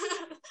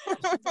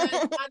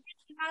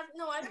I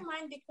don't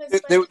mind because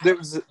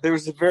there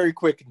was a very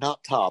quick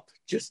not top,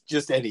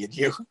 just Eddie and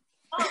you.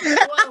 Oh,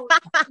 well,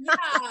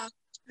 yeah.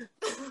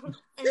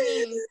 I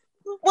mean,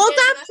 well,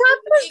 that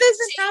purpose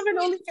doesn't have an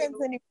OnlyFans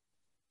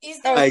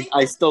anymore.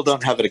 I still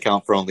don't have an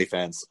account for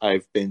OnlyFans.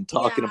 I've been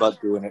talking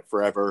about doing it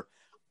forever.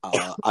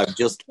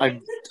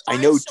 I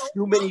know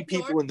too many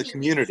people in the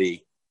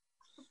community.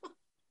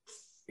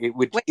 It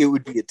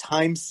would be a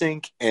time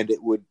sink, and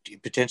it would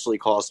potentially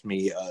cost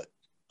me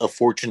a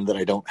fortune that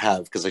I don't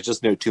have, because I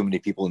just know too many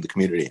people in the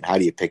community. And how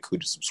do you pick who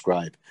to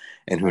subscribe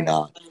and who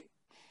not?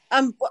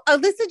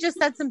 Alyssa just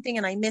said something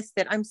and I missed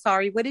it. I'm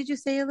sorry. What did you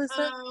say, Alyssa?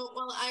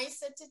 Well, I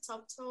said to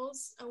Top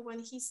Toes, when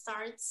he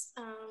starts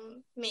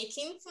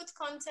making food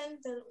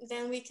content,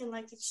 then we can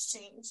like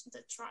exchange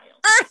the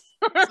trial.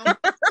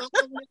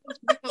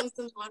 Becomes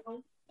the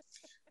model.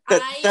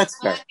 That's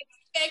fair.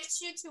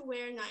 Expect you to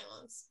wear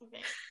nylons.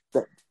 Okay.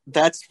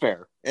 That's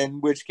fair.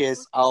 In which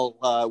case, I'll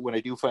when I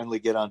do finally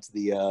get onto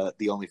the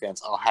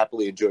OnlyFans, I'll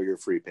happily enjoy your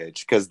free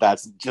page, because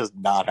that's just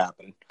not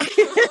happening.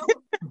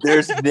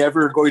 There's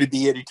never going to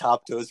be any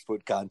Top Toes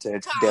food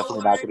content. Coward.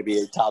 Definitely not going to be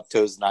a Top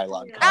Toes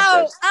nylon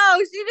content.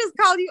 Oh, she just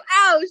called you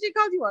out. She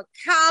called you a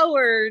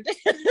coward.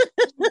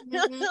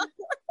 Mm-hmm.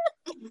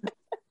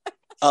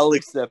 I'll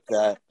accept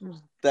that.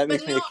 That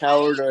makes me a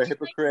coward or a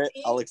hypocrite.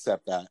 I'll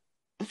accept that.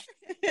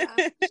 Yeah,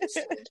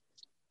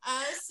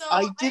 so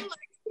I like to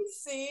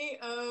see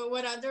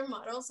what other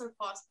models are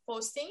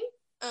posting.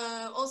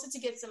 Also to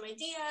get some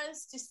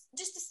ideas, just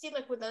to see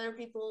like what other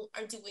people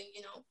are doing,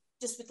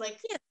 just with like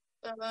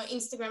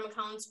Instagram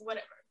accounts,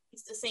 whatever.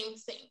 It's the same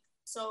thing.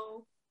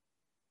 So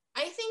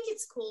I think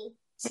it's cool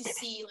to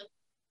see like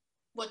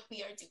what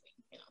we are doing,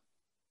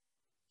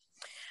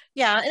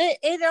 Yeah, and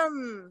it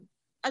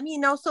I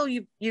mean, also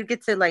you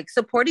get to like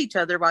support each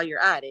other while you're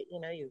at it.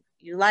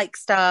 You like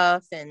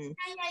stuff and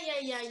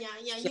yeah.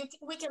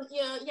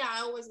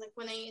 I always like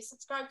when I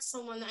subscribe to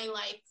someone, I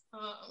like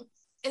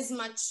as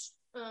much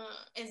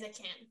as I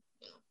can,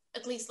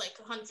 at least like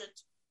 100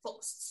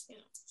 posts,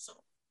 so.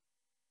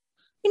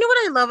 You know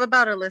what I love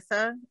about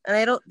Alyssa,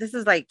 and this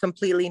is like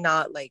completely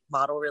not like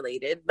model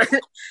related, but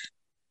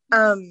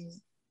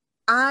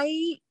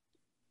I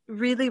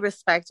really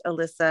respect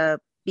Alyssa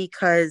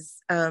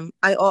because I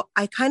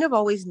kind of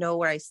always know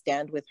where I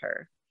stand with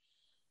her.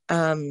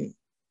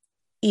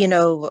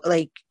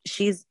 Like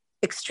she's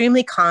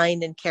extremely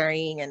kind and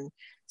caring and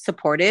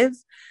supportive.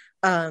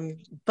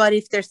 But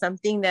if there's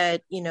something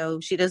that,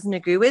 she doesn't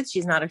agree with,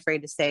 she's not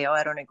afraid to say, oh,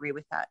 I don't agree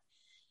with that.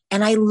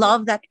 And I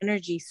love that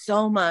energy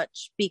so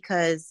much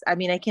because, I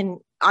mean, I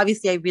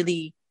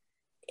really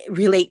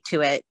relate to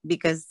it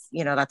because,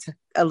 that's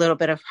a little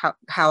bit of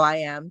how I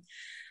am,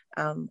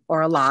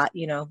 or a lot,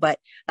 but,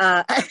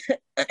 but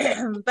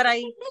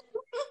I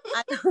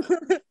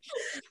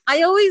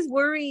always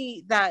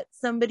worry that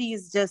somebody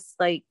is just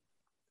like,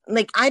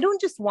 I don't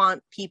just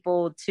want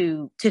people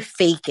to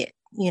fake it.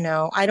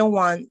 I don't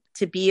want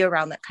to be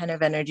around that kind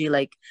of energy.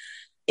 Like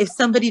if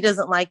somebody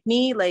doesn't like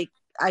me, like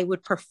I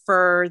would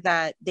prefer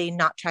that they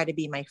not try to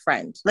be my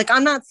friend. Like,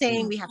 I'm not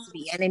saying we have to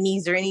be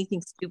enemies or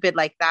anything stupid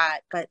like that,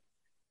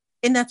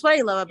 and that's what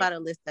I love about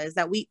Alyssa is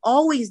that we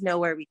always know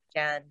where we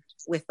stand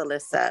with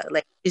Alyssa.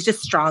 Like, it's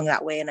just strong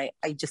that way. And I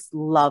just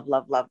love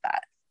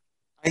that.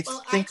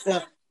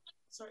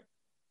 Sorry.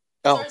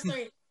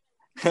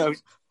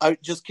 I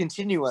just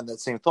continue on that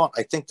same thought.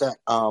 I think that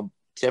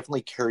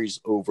definitely carries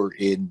over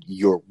in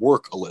your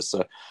work,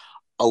 Alyssa.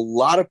 A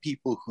lot of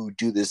people who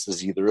do this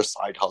as either a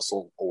side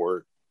hustle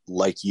or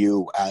like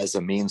you as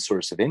a main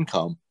source of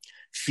income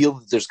feel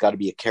that there's got to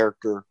be a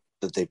character,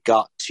 that they've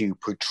got to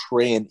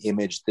portray an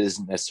image that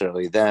isn't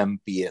necessarily them,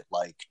 be it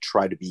like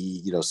try to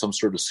be, some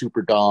sort of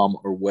super dom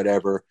or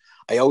whatever.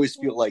 I always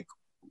feel like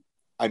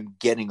I'm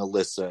getting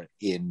Alyssa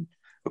in,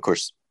 of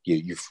course,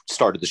 you've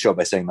started the show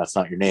by saying that's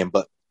not your name,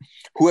 but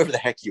whoever the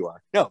heck you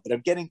are. No, but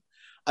I'm getting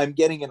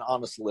an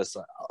honest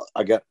Alyssa.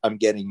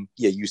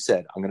 You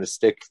said, I'm going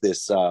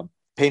to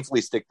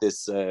painfully stick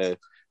this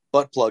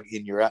butt plug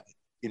in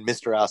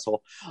Mr.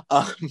 Asshole.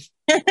 But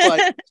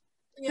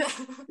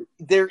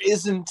there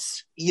isn't,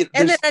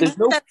 there's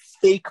no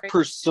fake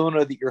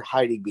persona that you're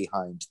hiding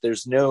behind.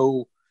 There's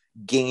no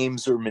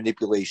games or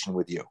manipulation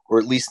with you, or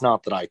at least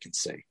not that I can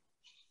see.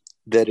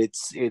 That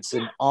it's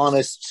an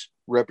honest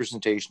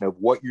representation of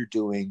what you're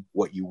doing,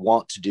 what you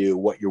want to do,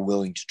 what you're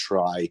willing to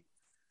try,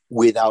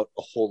 without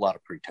a whole lot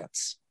of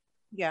pretense.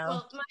 Yeah.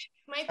 Well,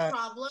 my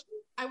problem,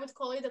 I would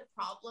call it a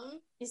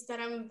problem, is that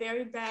I'm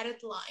very bad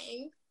at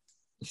lying.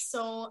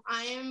 So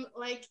I am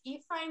like,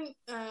 if I'm,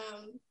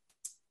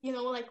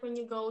 like when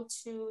you go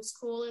to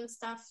school and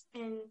stuff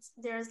and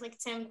there's like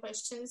 10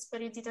 questions,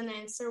 but you didn't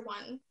answer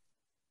one,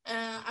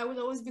 I would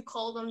always be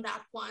called on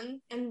that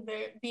one and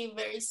be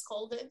very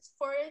scolded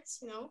for it,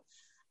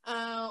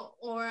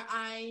 or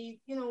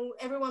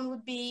everyone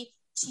would be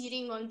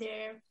cheating on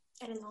their,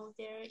 I don't know,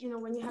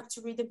 when you have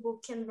to read the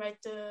book and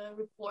write the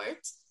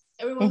report,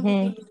 everyone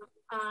would be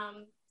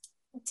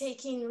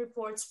taking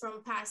reports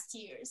from past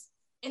years.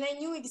 And I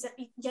knew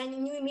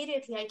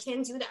immediately I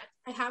can't do that.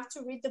 I have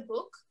to read the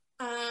book,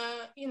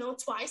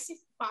 twice if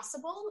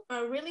possible.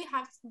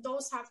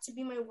 Those have to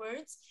be my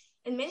words.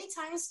 And many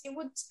times it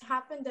would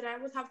happen that I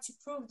would have to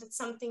prove that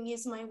something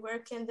is my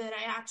work and that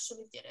I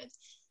actually did it.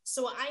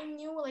 So I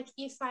knew, like,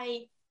 if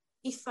I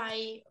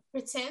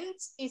pretend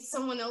it's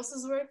someone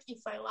else's work,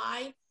 if I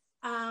lie,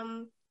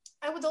 I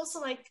would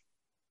also, like,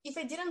 if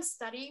I didn't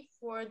study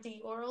for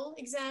the oral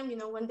exam,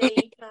 when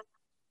they,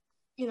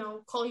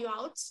 call you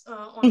out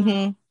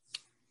on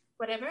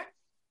whatever,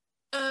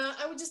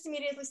 I would just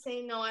immediately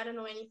say, no, I don't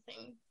know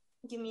anything.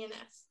 Give me an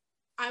F.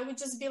 I would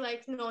just be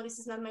like, no, this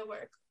is not my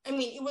work. I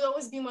mean, it would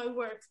always be my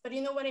work, but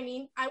you know what I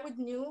mean? I would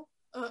know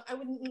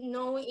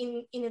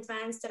in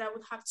advance that I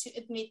would have to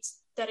admit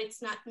that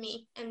it's not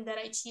me and that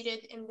I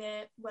cheated and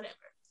that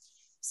whatever.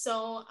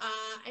 So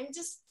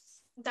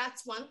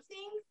that's one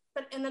thing.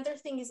 But another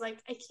thing is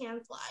like, I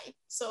can't lie.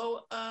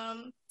 So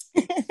I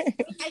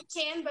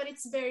can, but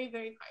it's very,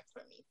 very hard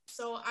for me.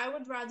 So I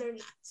would rather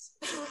not.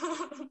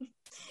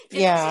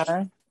 Yeah. Also, if I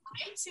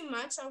lie too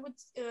much,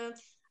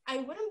 I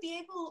wouldn't be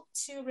able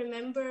to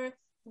remember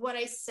what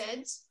I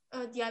said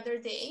the other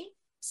day.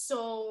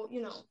 So,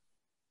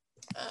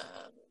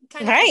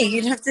 right,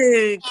 you'd have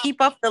to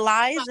keep up the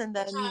lies and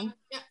then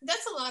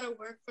that's a lot of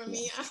work for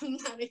me. I'm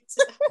not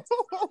into that.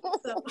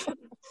 So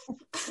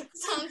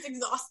sounds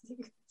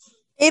exhausting.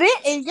 It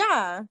is,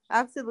 yeah,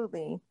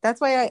 absolutely.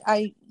 That's why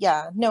I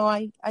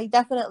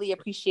definitely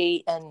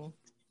appreciate, and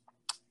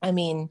I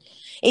mean,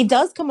 it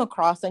does come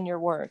across on your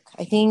work.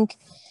 I think,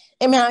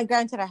 I mean,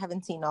 granted, I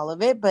haven't seen all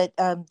of it, but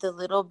the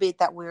little bit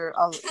that we're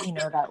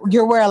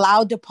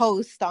allowed to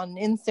post on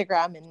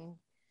Instagram, and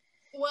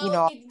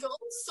it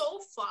goes so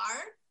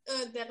far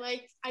that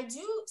like I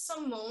do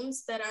some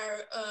moans that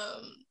are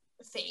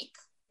fake,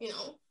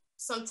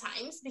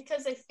 sometimes,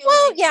 because I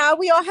feel yeah,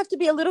 we all have to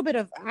be a little bit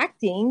of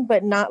acting,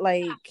 but not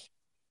like.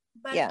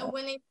 But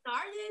when I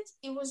started,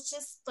 it was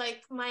just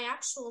like my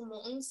actual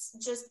moans,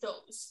 just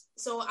those.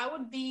 So I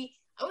would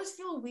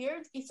feel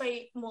weird if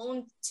I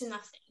moaned to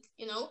nothing,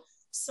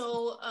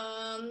 So,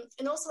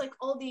 and also like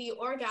all the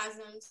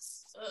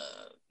orgasms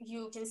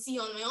you can see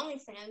on my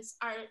OnlyFans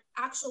are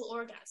actual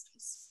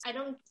orgasms. I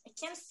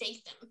can't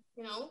fake them,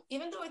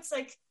 even though it's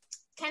like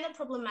kind of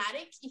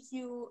problematic if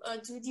you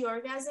do the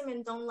orgasm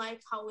and don't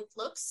like how it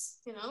looks,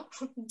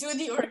 do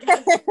the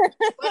orgasm.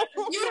 What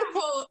a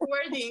beautiful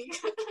wording.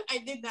 I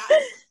did that.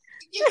 And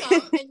you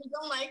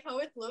don't like how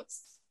it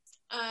looks,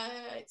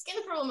 it's kind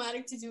of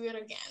problematic to do it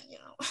again,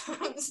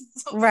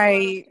 so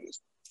right.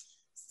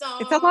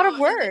 It's a lot of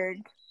work.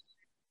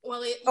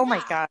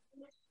 My God.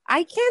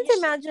 I can't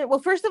imagine. Well,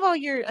 first of all,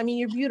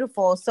 you're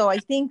beautiful. So I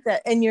think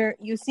that, and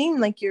you seem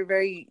like you're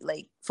very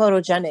like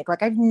photogenic.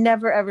 Like I've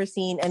never ever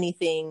seen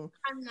anything.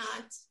 I'm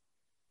not.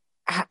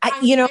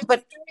 I'm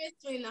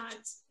seriously not.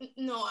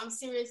 No, I'm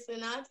seriously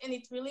not. And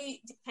it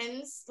really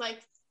depends.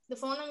 Like the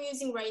phone I'm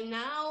using right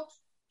now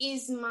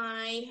is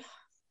my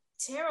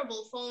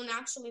terrible phone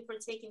actually for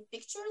taking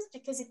pictures,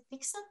 because it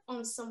picks up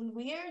on some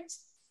weird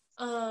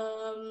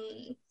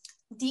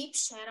deep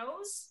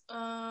shadows,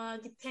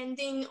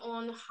 depending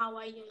on how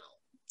I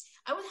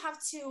would have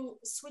to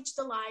switch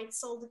the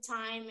lights all the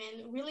time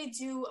and really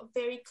do a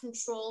very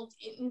controlled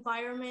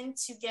environment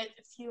to get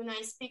a few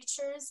nice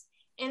pictures,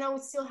 and I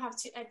would still have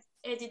to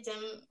edit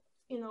them,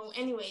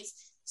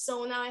 anyways.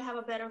 So now I have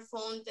a better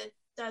phone that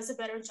does a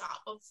better job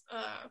of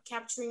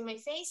capturing my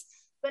face,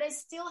 but I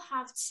still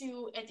have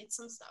to edit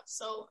some stuff.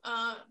 So,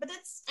 but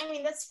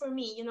that's for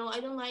me,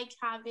 I don't like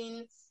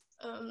having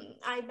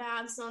eye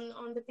bags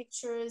on the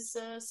pictures,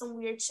 some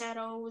weird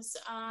shadows,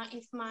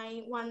 if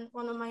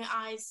one of my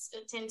eyes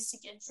tends to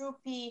get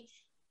droopy,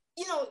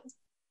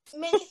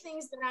 many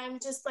things that I'm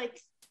just like.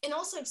 And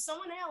also if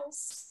someone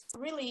else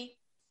really,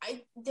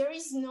 there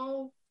is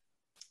no,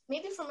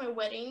 maybe for my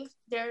wedding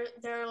there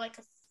are like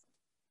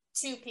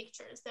two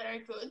pictures that are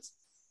good,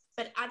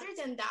 but other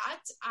than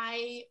that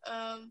I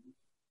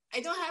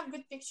don't have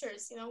good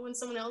pictures, when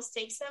someone else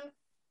takes them.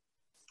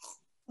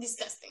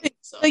 Disgusting.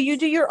 So you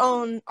do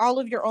all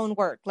of your own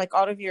work, like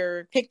all of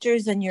your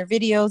pictures and your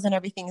videos and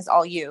everything is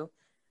all you?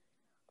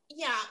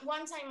 Yeah,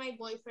 one time my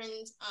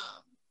boyfriend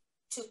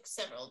took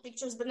several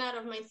pictures, but not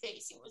of my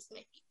face. It was my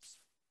feet.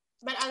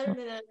 But other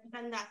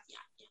than that,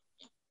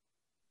 yeah.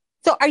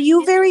 So are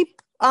you very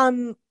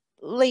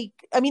like,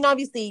 I mean,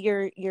 obviously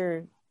you're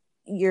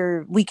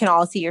we can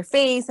all see your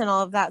face and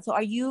all of that. So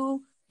are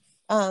you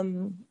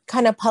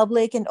kind of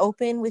public and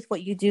open with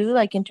what you do,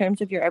 like in terms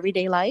of your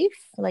everyday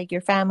life, like your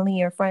family,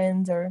 your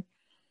friends, or?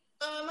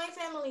 My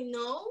family,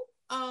 no,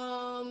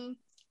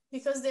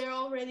 because they're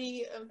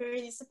already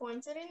very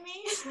disappointed in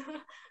me,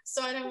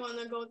 so I don't want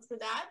to go through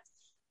that.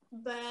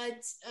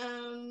 But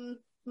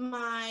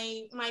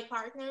my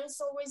partners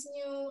always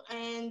knew,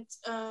 and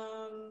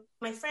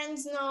my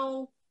friends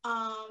know,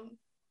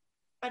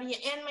 but yeah,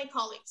 and my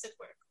colleagues at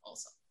work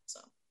also. So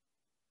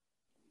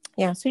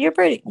yeah, so you're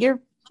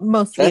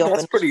mostly open.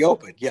 That's pretty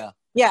open, yeah.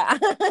 Yeah.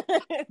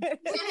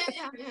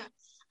 yeah.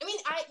 I mean,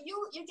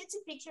 you get to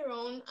pick your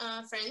own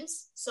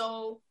friends,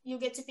 so you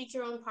get to pick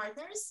your own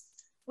partners.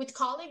 With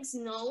colleagues,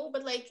 no,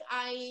 but like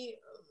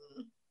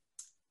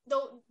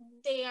though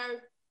they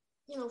are,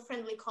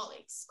 friendly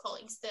colleagues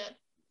that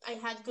I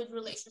had good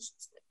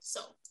relationships with.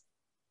 So,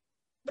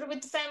 but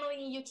with the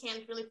family, you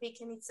can't really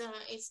pick, and it's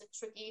a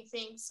tricky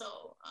thing.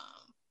 So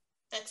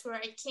that's where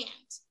I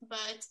can't.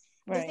 But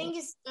the thing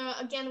is,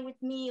 again,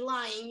 with me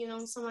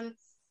lying, someone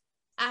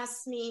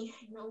asks me,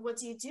 what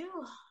do you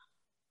do?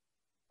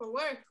 for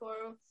work,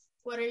 or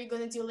what are you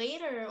going to do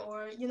later,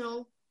 or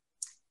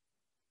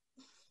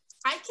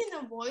I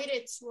can avoid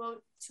it to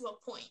a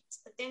point,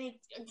 but then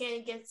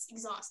it gets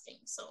exhausting.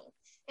 So,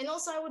 and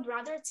also I would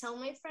rather tell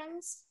my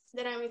friends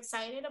that I'm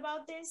excited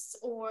about this,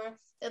 or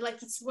that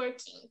like it's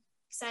working.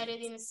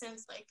 Excited in a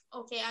sense like,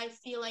 okay, I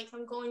feel like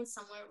I'm going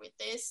somewhere with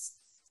this,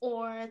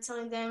 or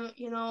telling them,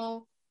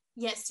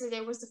 yesterday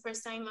was the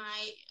first time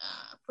I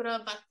put a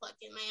butt plug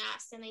in my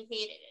ass and I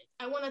hated it.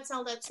 I want to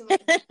tell that to my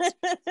friends.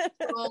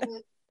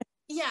 So,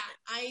 yeah,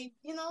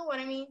 you know what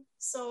I mean?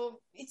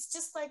 So it's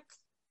just like,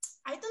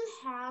 I don't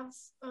have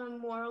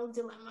moral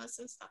dilemmas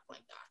and stuff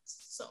like that.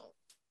 So,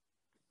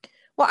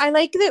 well, I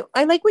like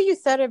what you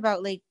said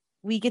about like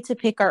we get to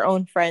pick our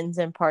own friends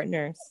and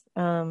partners.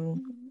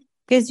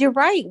 Because you're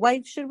right.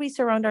 Why should we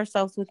surround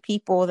ourselves with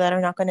people that are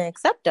not going to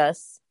accept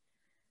us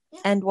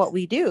and what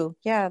we do?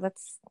 Yeah,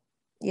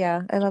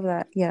 I love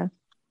that. Yeah.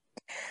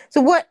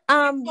 So what? We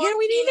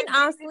didn't even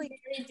ask. Like,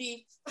 very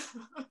deep.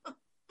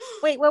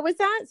 Wait, what was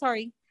that?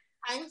 Sorry.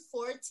 I'm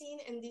 14,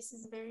 and this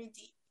is very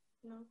deep.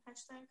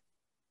 Hashtag.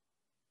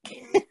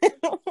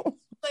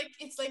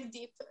 It's like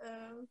deep,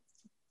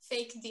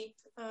 fake deep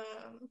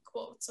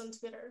quotes on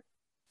Twitter.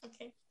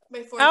 Okay.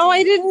 Oh,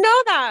 I didn't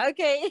know that.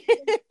 Okay.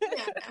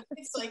 Yeah,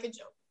 it's like a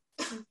joke.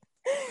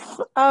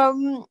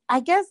 I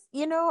guess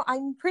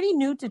I'm pretty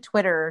new to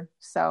Twitter,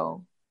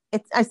 so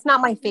it's not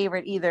my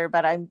favorite either,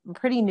 but I'm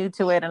pretty new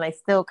to it, and I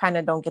still kind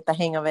of don't get the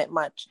hang of it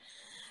much.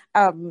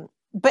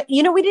 But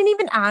we didn't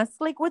even ask,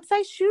 like, what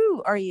size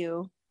shoe are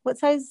you? What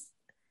size?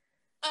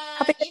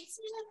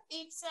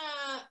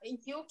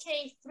 It's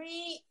UK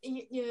 3,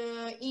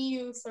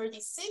 EU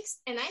 36,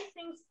 and I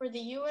think for the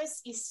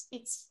US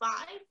it's 5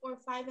 or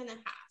 5.5.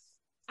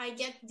 I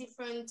get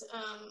different.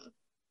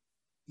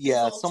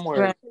 Yeah,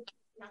 somewhere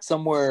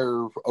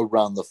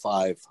around the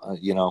 5.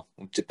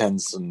 It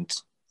depends. And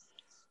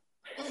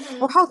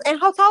well,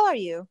 how tall are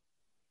you?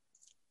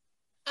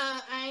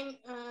 I'm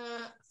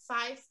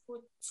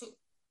 5'2". So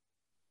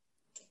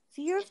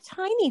you have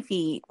tiny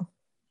feet.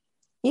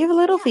 You have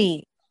little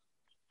feet.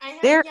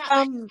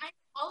 I'm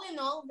all in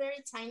all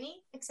very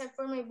tiny, except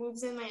for my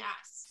boobs and my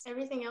ass.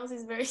 Everything else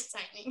is very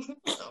tiny.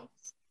 So,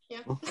 yeah.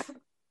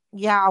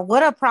 Yeah,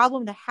 what a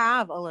problem to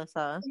have,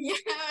 Alyssa. Yeah.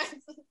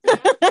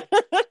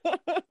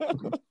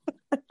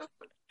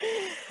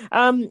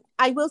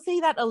 I will say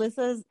that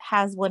Alyssa's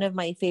has one of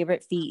my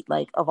favorite feet,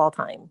 like, of all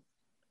time.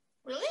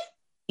 Really?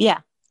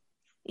 Yeah.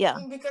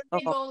 Because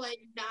they go like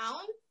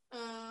down,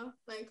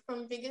 like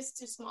from biggest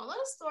to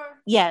smallest,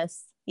 or?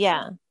 Yes.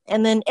 Yeah.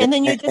 And then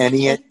you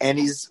just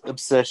Annie's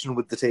obsession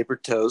with the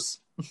tapered toes.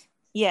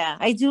 Yeah,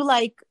 I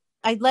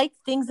like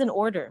things in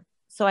order.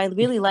 So I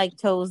really like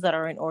toes that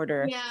are in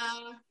order.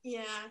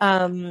 Yeah.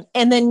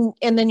 And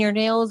then your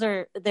nails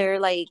they're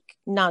like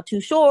not too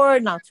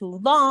short, not too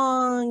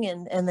long,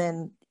 and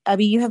then I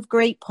mean you have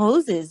great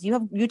poses.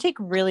 You take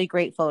really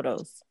great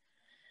photos.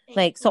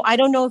 Like, so I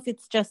don't know if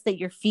it's just that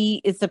your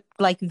feet is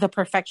like the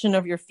perfection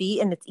of your feet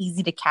and it's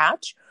easy to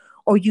catch,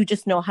 or you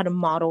just know how to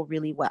model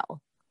really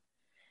well.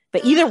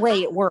 But either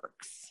way, it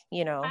works.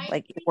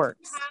 It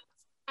works.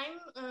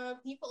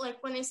 People,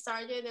 like, when I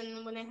started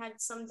and when I had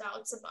some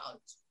doubts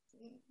about,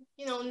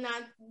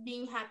 not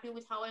being happy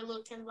with how I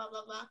look and blah,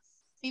 blah, blah,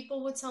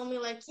 people would tell me,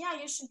 like, yeah,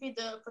 you should be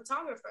the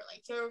photographer.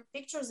 Like, your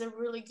pictures are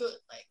really good.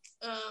 Like,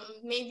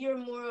 maybe you're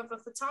more of a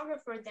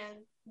photographer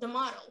than the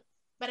model.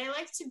 But I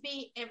like to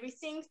be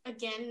everything,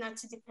 again, not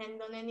to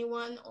depend on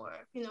anyone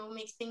or,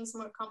 make things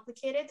more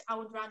complicated. I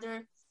would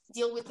rather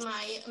deal with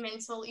my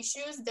mental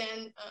issues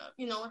than,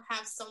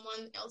 have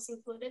someone else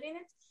included in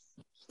it.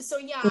 So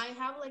yeah, I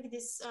have like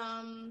this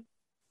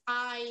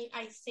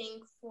I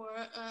think for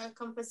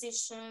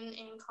composition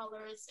and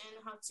colors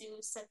and how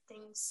to set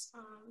things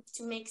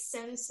to make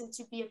sense and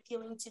to be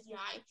appealing to the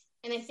eye.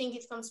 And I think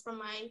it comes from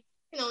my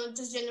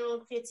just general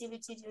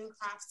creativity doing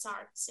crafts,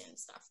 arts and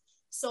stuff.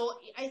 So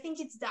I think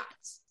it's that.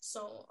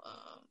 So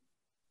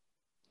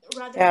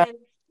rather than,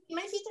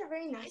 my feet are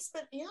very nice,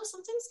 but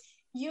sometimes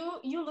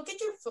you look at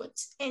your foot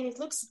and it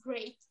looks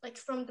great, like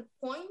from the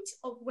point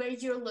of where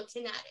you're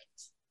looking at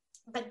it.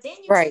 But then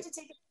you try to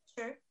take a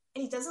picture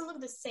and it doesn't look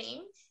the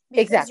same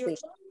because your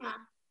camera,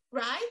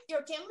 right?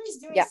 Your camera is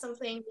doing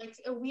something like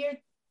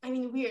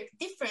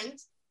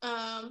different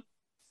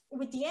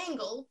with the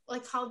angle,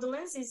 like how the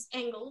lens is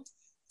angled.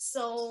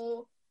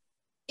 So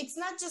it's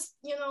not just,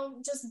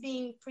 just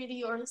being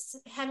pretty or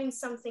having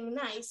something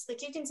nice.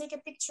 Like, you can take a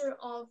picture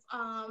of,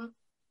 I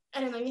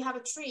don't know, you have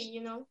a tree,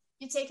 you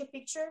take a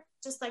picture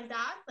just like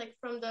that, like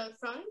from the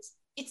front,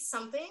 it's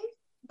something,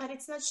 but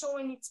it's not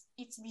showing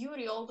its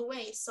beauty all the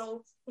way.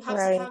 So you have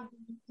to have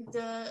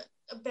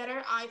a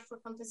better eye for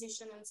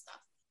composition and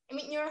stuff. I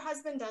mean, your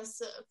husband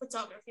does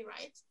photography,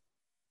 right?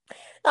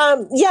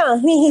 Yeah,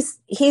 I mean,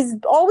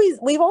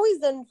 we've always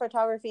done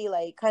photography,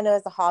 like, kind of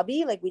as a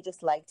hobby. Like, we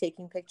just like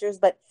taking pictures,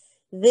 but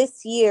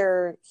this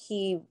year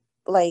he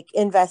like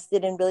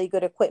invested in really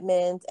good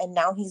equipment and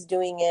now he's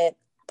doing it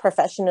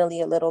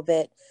professionally a little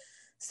bit.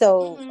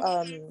 So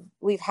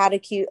we've had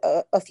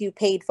a few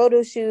paid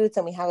photo shoots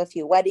and we have a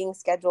few weddings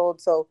scheduled.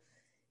 So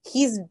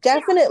he's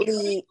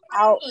definitely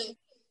out.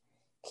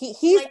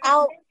 He's like,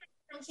 out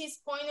from his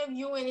point of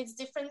view, and it's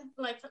different,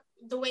 like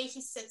the way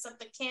he sets up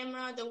the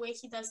camera, the way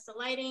he does the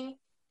lighting.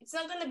 It's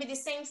not going to be the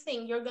same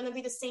thing. You're going to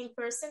be the same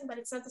person, but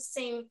it's not the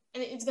same,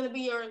 and it's going to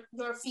be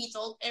your feet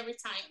all every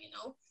time, you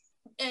know.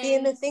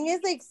 And the thing is,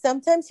 like,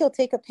 sometimes he'll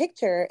take a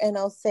picture and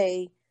I'll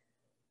say,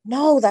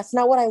 no, that's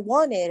not what I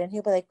wanted, and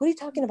he'll be like, what are you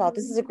talking about?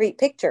 This is a great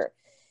picture.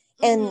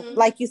 And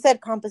like you said,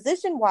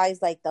 composition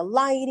wise, like the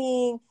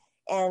lighting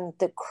and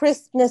the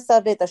crispness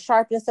of it, the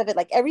sharpness of it,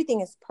 like everything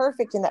is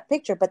perfect in that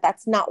picture, but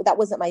that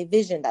wasn't my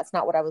vision. That's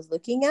not what I was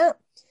looking at.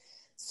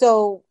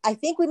 So I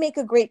think we make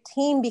a great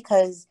team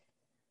because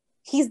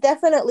he's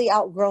definitely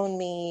outgrown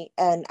me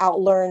and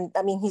outlearned.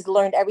 I mean, he's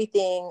learned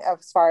everything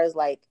as far as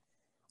like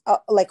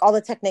all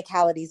the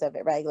technicalities of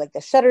it, right? Like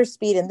the shutter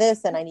speed and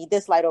this, and I need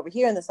this light over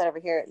here and this light over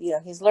here. You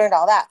know, he's learned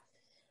all that.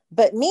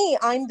 But me,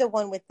 I'm the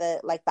one with the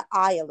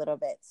eye a little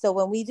bit. So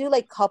when we do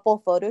like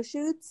couple photo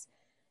shoots,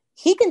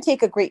 he can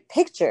take a great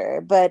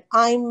picture, but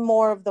I'm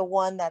more of the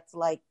one that's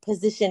like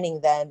positioning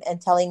them and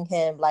telling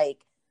him like,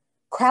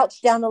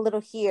 crouch down a little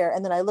here.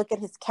 And then I look at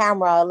his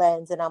camera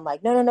lens and I'm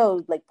like,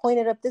 no, like point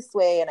it up this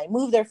way. And I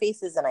move their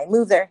faces and I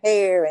move their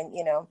hair. And,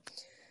 you know,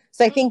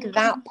 so I think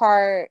that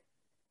part,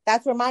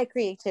 that's where my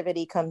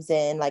creativity comes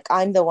in. Like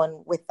I'm the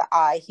one with the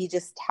eye. He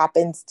just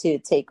happens to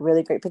take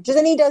really great pictures.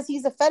 And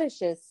he's a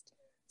fetishist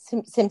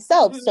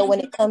himself. So when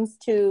it comes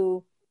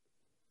to,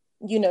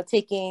 you know,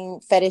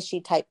 taking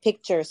fetishy type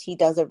pictures, he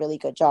does a really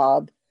good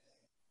job.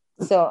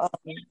 So,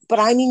 but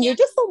I mean, you're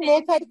just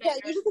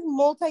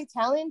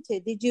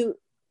multi-talented. You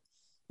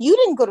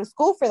didn't go to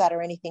school for that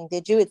or anything,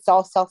 did you? It's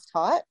all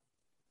self-taught.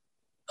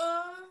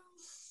 Yeah,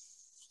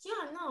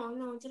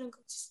 no, didn't go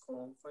to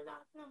school for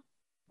that. No.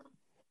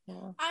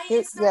 Yeah.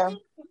 I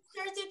started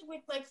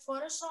with like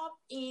Photoshop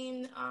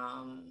in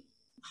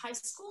high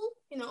school.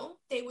 You know,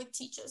 they would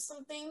teach us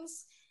some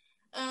things.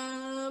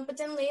 But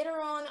then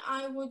later on,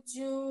 I was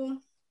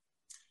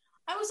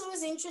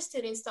always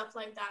interested in stuff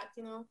like that,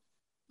 you know.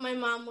 My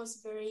mom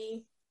is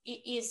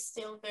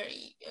still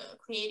very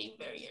creative,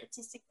 very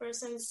artistic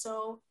person.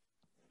 So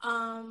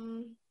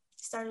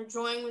started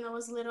drawing when I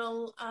was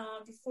little.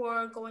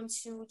 Before going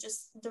to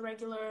just the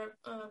regular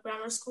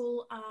grammar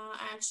school,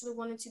 I actually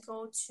wanted to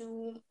go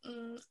to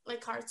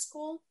like art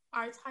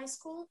high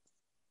school.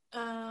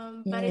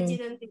 But I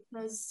didn't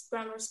because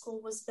grammar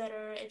school was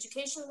better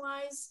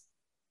education-wise.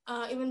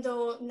 Even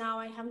though now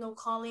I have no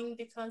calling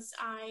because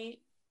I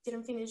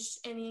didn't finish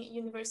any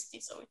university,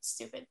 so it's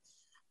stupid.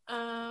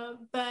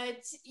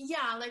 But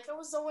yeah, like I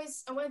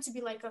wanted to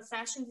be like a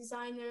fashion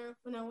designer.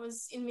 When I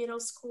was in middle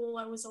school,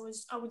 I would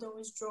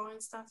always draw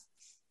and stuff.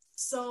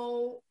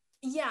 So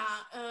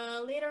yeah,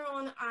 later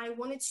on I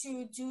wanted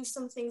to do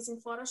some things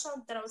in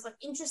Photoshop that I was like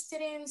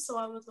interested in. So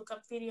I would look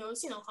up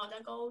videos, you know how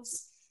that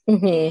goes.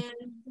 And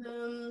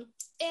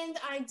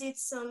I did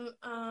some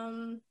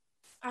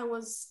I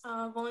was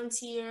a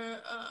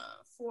volunteer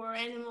for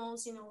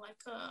animals, you know,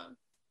 like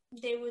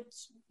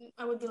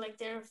I would be like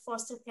their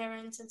foster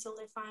parents until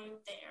they find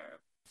their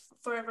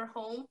forever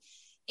home.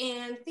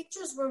 And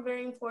pictures were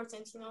very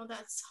important, you know,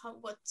 that's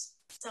what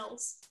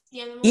sells the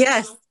animals.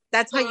 Yes, you know?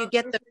 That's how you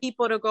get the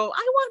people to go,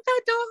 I want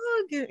that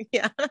dog.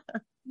 Yeah.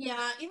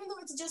 Yeah, even though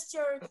it's just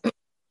your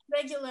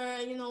regular,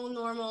 you know,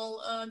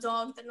 normal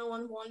dog that no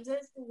one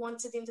wanted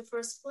in the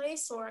first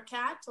place, or a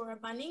cat or a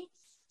bunny.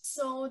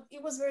 So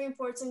it was very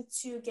important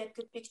to get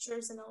good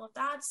pictures and all of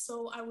that.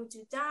 So I would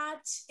do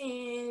that.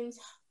 And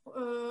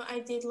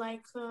I did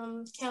like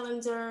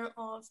calendar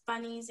of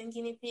bunnies and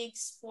guinea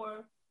pigs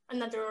for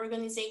another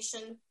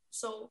organization.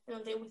 So, you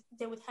know,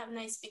 they would have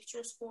nice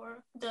pictures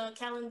for the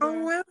calendar.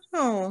 Oh,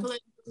 wow. The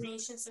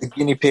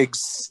guinea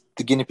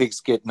pigs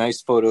get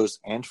nice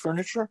photos and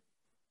furniture.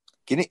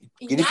 Guinea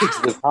pigs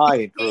live high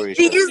in Croatia.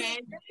 She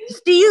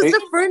used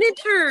the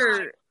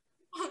furniture.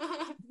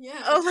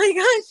 Yeah. Oh my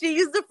gosh, she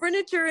used the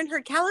furniture in her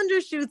calendar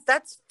shoots.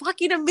 That's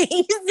fucking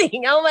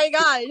amazing. Oh my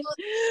gosh.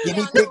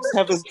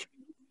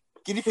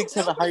 Guinea pigs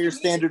have a higher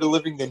standard of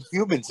living than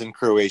humans in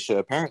Croatia,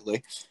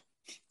 apparently.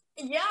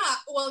 Yeah,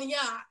 well,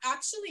 yeah,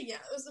 actually, yeah.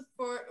 It was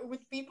for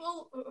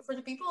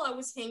the people I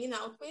was hanging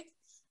out with.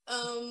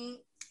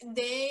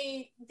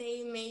 They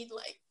made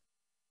like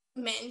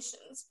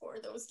mansions for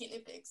those guinea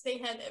pigs. They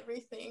had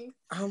everything.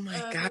 Oh my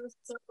god.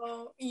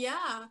 So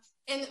yeah,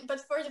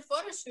 but for the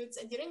photo shoots,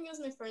 I didn't use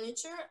my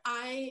furniture.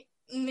 I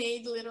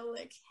made little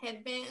like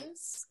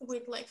headbands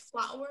with like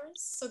flowers,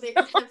 so they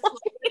could have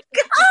flowers.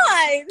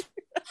 God.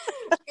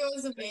 It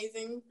was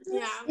amazing.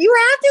 Yeah. You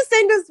have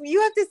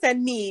to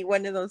send me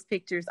one of those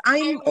pictures.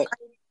 I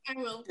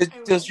will.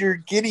 Does your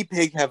guinea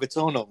pig have its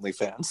own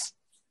OnlyFans?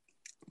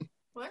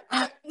 What?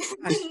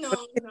 No.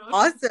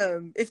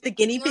 Awesome. If the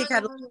guinea pig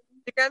had an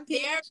Instagram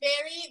page. They are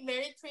very,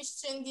 very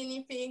Christian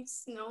guinea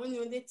pigs. No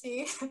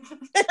nudity.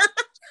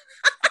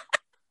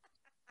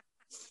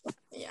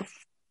 Yeah.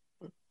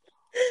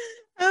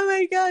 Oh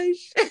my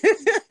gosh.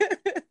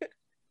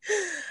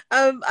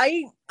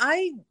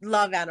 I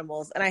love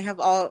animals, and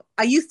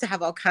I used to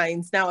have all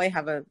kinds. Now I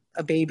have a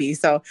baby.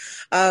 So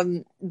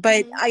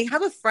but I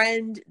have a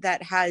friend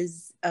that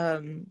has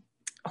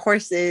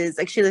horses.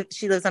 Like she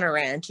lives on a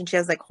ranch, and she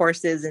has like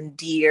horses and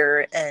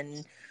deer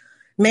and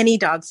many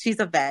dogs. She's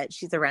a vet.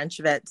 She's a ranch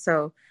vet.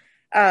 So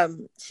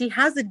she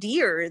has a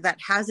deer that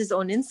has his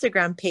own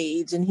Instagram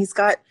page, and he's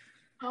got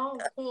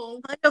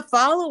cool. a ton of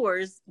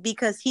followers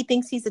because he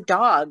thinks he's a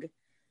dog.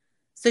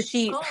 So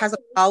she has a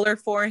Cool. collar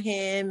for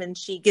him, and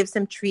she gives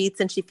him treats,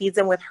 and she feeds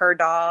him with her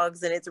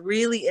dogs, and it's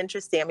really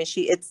interesting. I mean,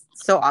 it's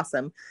so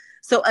awesome.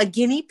 So a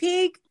guinea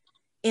pig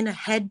in a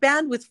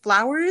headband with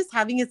flowers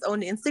having its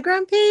own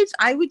Instagram page,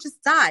 I would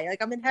just die. Like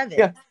I'm in heaven.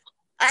 Yeah.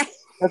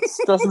 That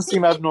doesn't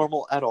seem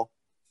abnormal at all.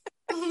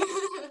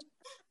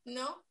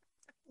 No,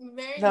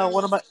 very No,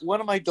 normal. one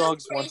of my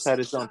dogs once had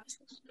his own.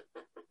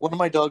 One of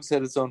my dogs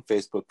had its own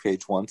Facebook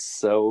page once,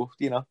 so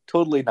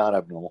totally not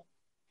abnormal.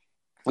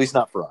 At least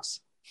not for us.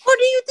 Or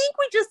do you think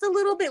we're just a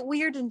little bit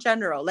weird in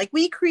general? Like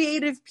we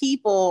creative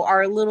people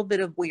are a little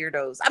bit of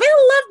weirdos. I mean,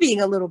 I love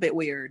being a little bit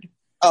weird.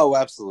 Oh,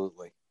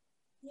 absolutely.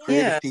 Yeah.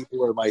 Creative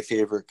people are my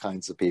favorite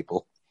kinds of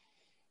people.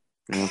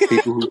 People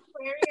who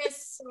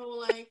Aquarius, so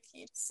like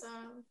it's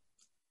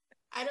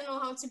I don't know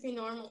how to be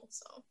normal.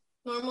 So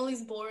normal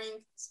is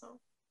boring. So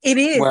it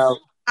is. Well,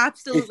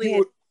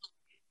 absolutely.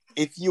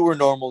 If you were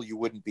normal, you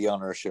wouldn't be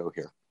on our show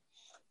here.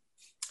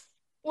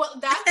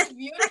 Well, that's a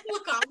beautiful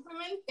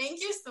compliment.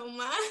 Thank you so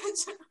much.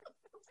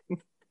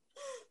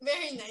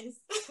 Very nice.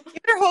 You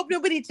better hope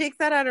nobody takes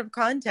that out of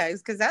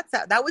context, because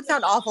that would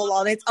sound awful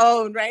on its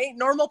own, right?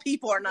 Normal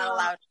people are not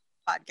allowed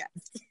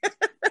podcasts.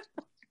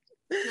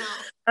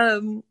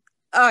 No.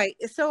 All right.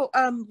 So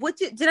what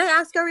did I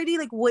ask already?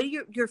 Like what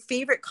your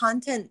favorite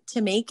content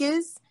to make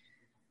is?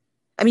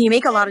 I mean, you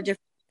make a lot of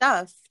different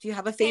stuff. Do you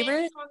have a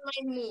favorite?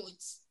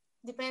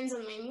 Depends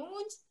on my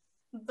mood.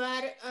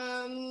 But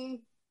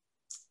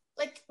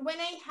like when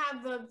I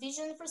have a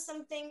vision for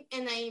something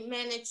and I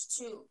manage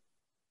to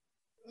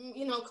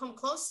come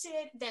close to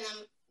it, then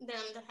I'm the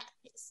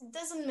happiest. It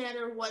doesn't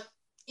matter what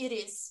it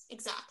is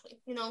exactly,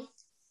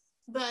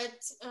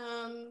 but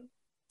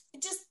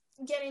just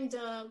getting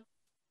the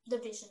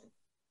vision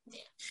there.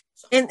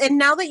 So. And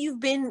now that you've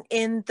been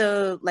in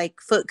the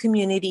like foot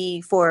community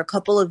for a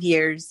couple of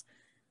years,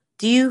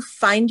 do you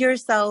find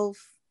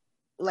yourself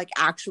like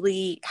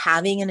actually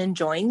having and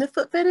enjoying the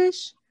foot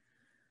fetish?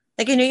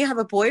 Like I know you have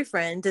a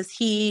boyfriend. Does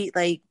he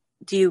like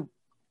is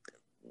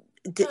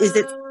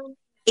it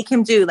make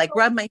him do like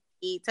rub my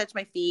feet, touch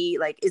my feet?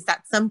 Like is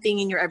that something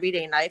in your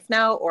everyday life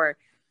now, or?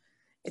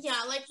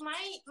 Yeah, like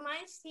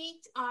my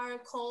feet are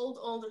cold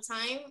all the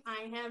time.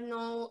 I have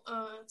no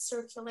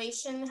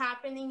circulation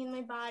happening in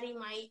my body.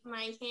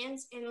 My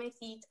hands and my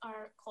feet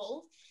are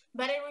cold,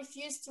 but I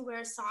refuse to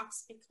wear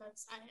socks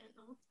because I don't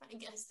know. I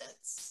guess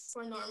that's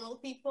for normal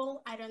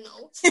people. I don't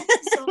know.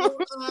 So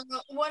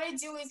what I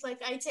do is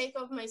like I take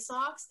off my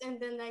socks and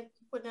then I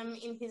put them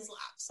in his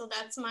lap. So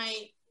that's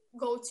my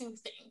go-to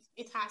thing.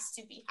 It has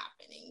to be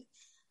happening.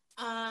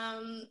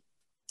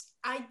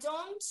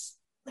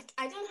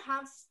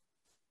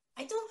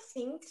 I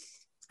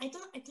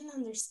don't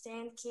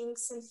understand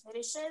kinks and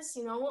fetishes,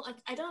 like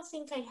I don't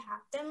think I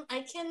have them.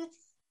 I can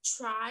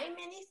try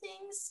many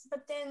things,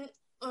 but then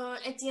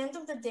at the end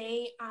of the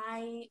day,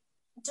 I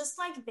just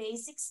like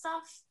basic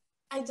stuff.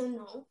 I don't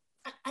know.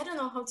 I don't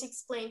know how to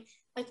explain.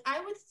 Like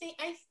I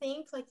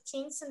think like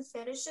kinks and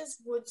fetishes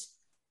would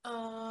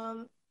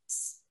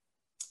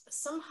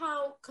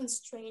somehow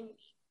constrain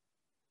me.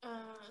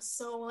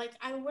 So like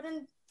I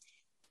wouldn't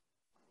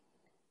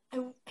I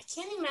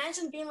can't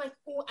imagine being like,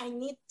 oh, I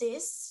need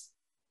this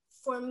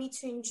for me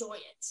to enjoy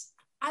it.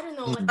 I don't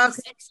know, like this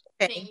extra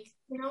thing,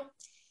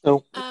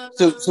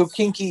 So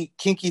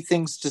kinky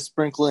things to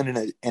sprinkle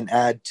in and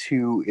add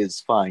to is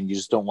fine. You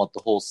just don't want the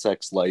whole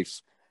sex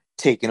life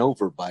taken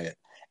over by it.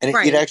 And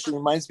it actually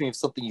reminds me of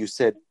something you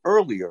said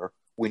earlier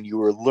when you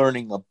were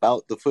learning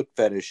about the foot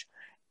fetish.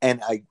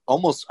 And I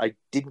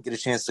didn't get a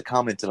chance to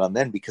comment on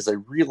then because I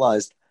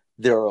realized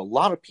there are a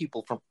lot of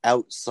people from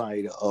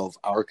outside of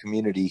our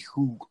community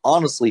who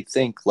honestly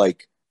think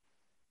like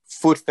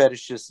foot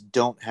fetishists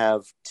don't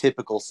have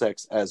typical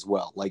sex as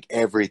well. Like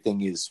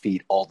everything is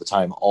feet all the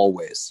time,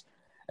 always.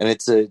 And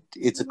it's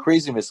a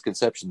crazy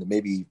misconception that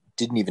maybe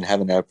didn't even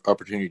have an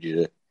opportunity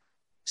to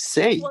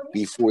say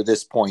before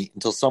this point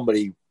until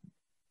somebody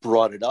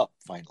brought it up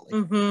finally.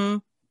 Mm-hmm.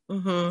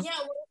 Mm-hmm. Yeah,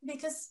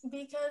 because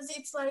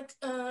it's like,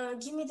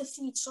 give me the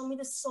feet, show me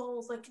the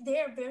soles. Like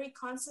they're very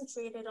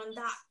concentrated on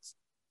that.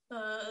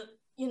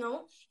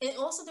 And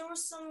also there were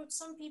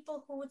some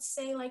people who would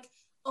say like,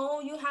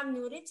 oh, you have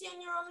nudity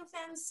on your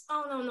OnlyFans?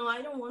 Oh no,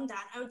 I don't want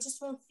that. I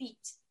just want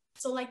feet.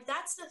 So like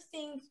that's the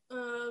thing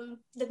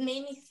that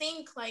made me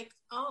think like,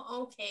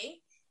 oh,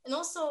 okay. And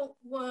also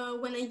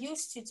when I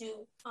used to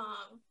do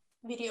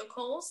video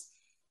calls,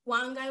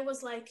 one guy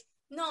was like,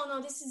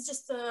 no, this is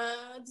just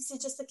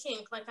a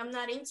kink. Like I'm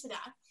not into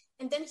that.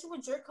 And then he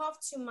would jerk off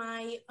to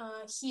my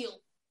heel.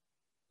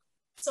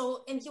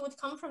 So and he would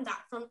come from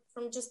that from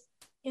just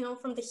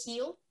from the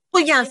heel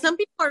Well, yeah, some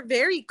people are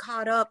very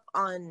caught up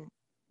on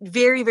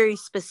very, very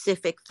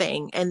specific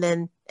thing, and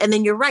then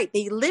you're right,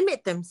 they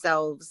limit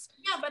themselves.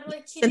 Yeah, but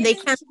like and they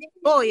can't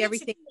enjoy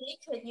everything.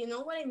 Naked, you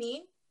know what I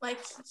mean? Like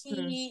he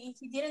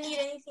didn't need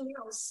anything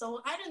else.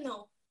 So I don't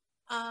know.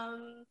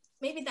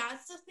 Maybe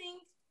that's the thing.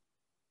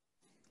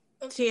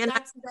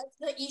 That's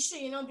the issue,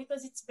 you know,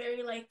 because it's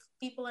very like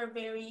people are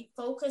very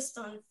focused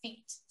on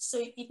feet, so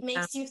it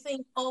makes you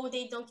think, oh,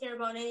 they don't care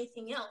about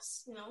anything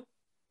else, you know.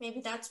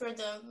 Maybe that's where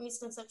the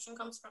misconception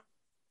comes from.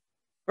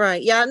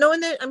 Right. Yeah. No,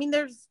 and I mean,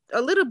 there's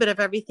a little bit of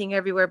everything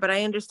everywhere, but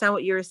I understand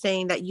what you were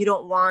saying, that you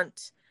don't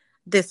want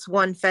this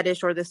one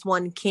fetish or this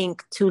one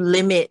kink to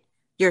limit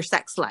your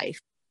sex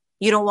life.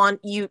 You don't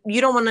want to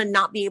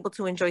not be able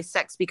to enjoy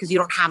sex because you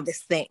don't have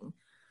this thing.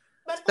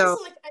 But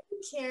also, like, I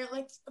don't care.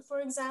 Like, for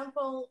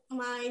example,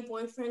 my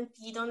boyfriend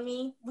peed on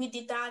me. We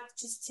did that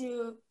just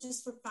for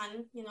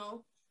fun, you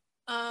know.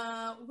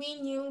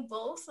 We knew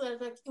both that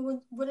like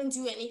it wouldn't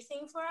do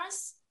anything for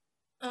us.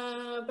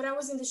 But I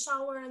was in the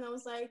shower and I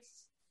was like,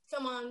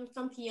 come on,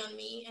 come pee on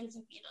me, and he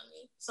peed on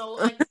me. So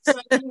I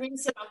can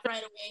rinse it up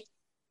right away.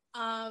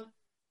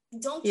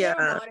 Don't care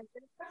about it.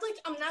 But like,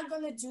 I'm not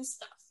gonna do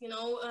stuff, you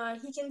know.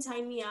 He can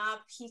tie me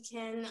up, he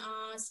can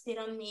spit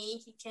on me,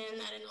 he can,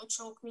 I don't know,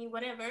 choke me,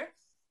 whatever.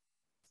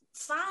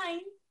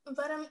 Fine,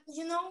 but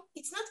you know,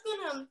 it's not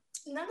gonna.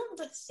 None of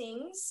the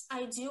things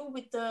I do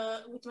with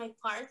my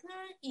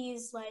partner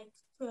is like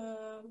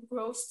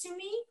gross to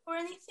me or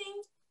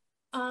anything.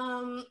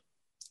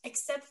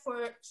 Except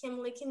for him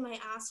licking my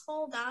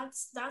asshole.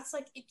 That's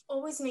like, it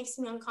always makes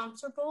me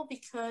uncomfortable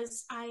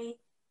because it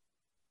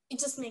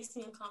just makes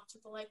me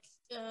uncomfortable. Like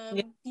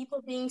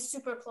people being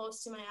super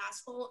close to my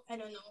asshole. I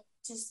don't know.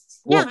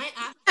 Just my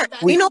asshole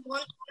doesn't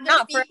want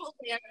other people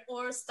there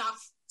or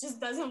stuff.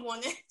 Just doesn't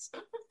want it.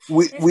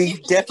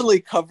 We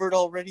definitely covered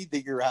already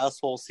that your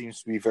asshole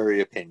seems to be very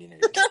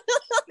opinionated.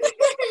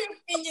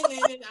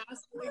 Opinionated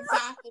asshole.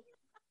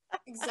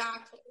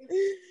 Exactly.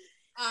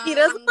 He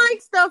doesn't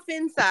like stuff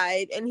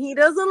inside, and he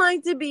doesn't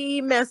like to be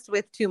messed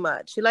with too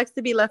much. He likes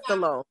to be left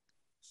alone.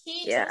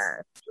 He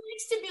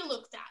likes to be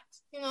looked at.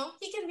 You know,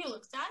 he can be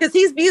looked at because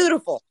he's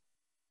beautiful.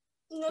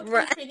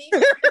 Right. Pretty.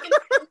 So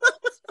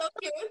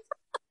cute.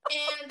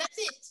 And that's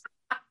it.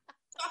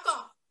 Fuck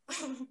off.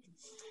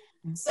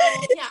 So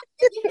yeah,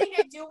 anything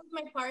I do with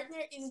my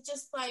partner is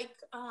just like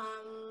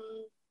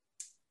I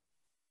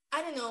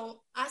don't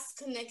know, us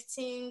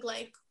connecting.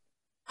 Like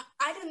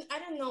I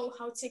don't know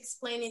how to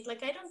explain it.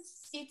 Like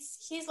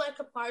he's like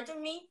a part of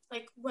me.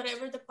 Like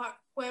whoever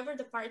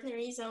the partner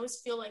is, I always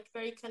feel like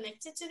very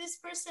connected to this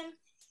person,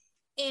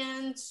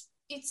 and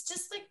it's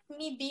just like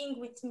me being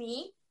with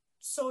me.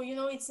 So you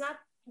know, it's not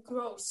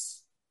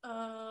gross.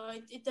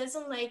 It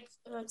doesn't like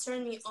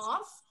turn me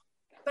off,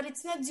 but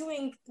it's not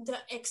doing the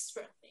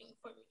extra thing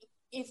for me,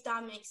 if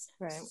that makes sense.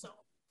 Right. So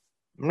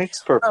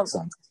makes perfect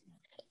sense.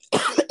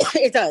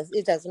 It does.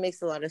 It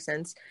makes a lot of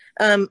sense.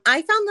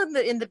 I found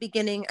that in the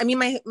beginning, I mean,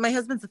 my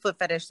husband's a foot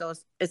fetish, so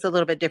it's a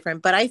little bit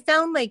different, but I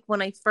found like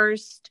when I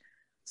first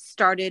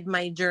started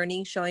my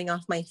journey showing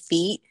off my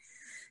feet,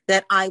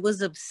 that I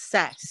was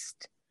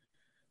obsessed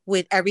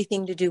with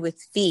everything to do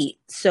with feet.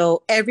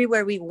 So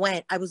everywhere we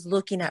went, I was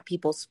looking at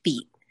people's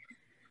feet,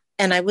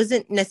 and I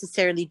wasn't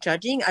necessarily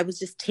judging. I was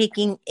just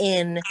taking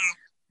in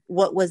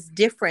what was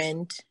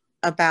different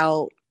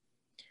about,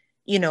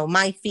 you know,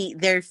 my feet,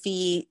 their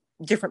feet,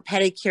 different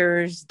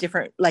pedicures,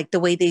 different, like the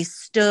way they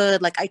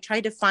stood. Like I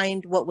tried to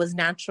find what was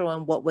natural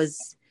and what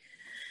was,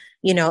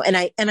 you know, and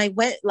I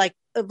went like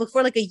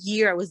before like a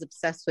year, I was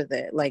obsessed with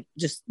it. Like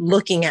just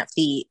looking at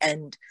feet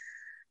and,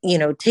 you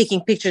know,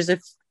 taking pictures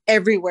of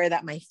everywhere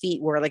that my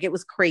feet were. Like it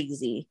was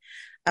crazy.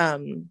 I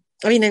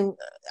mean, and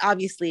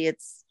obviously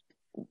it's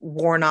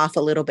worn off a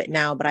little bit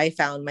now, but I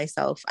found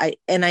myself,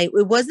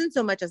 it wasn't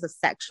so much as a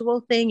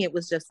sexual thing. It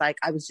was just like,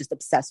 I was just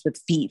obsessed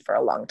with feet for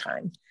a long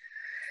time.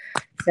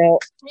 So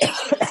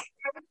I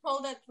would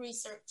call that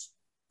research.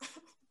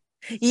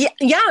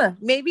 Yeah,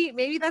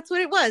 maybe that's what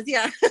it was.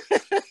 Yeah.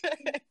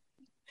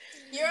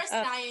 You're a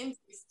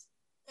scientist,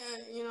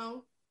 you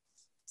know,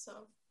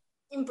 so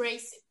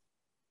embrace it.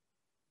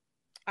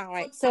 All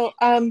right. So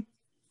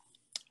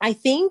I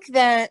think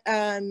that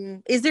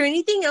is there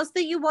anything else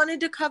that you wanted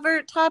to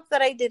cover, Top,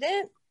 that I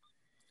didn't?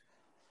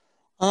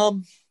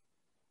 No,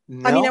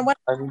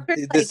 I mean,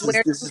 this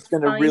has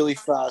been a really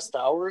fast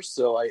hour,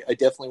 so I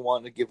definitely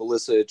want to give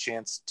Alyssa a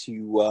chance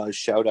to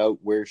shout out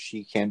where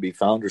she can be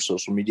found, her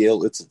social media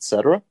outlets,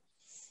 etc.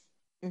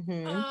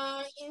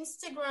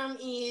 Instagram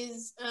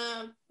is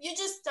you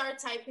just start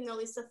typing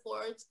Alyssa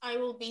Ford. I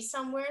will be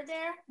somewhere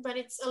there, but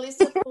it's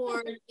Alyssa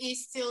Ford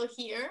is still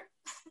here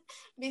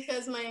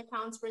because my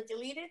accounts were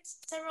deleted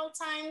several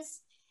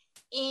times.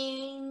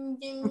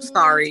 And I'm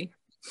sorry.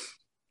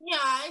 Yeah,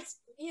 it's,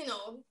 you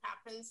know, it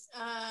happens.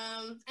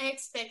 I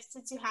expect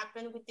it to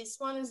happen with this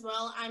one as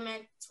well. I'm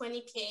at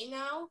 20K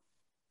now,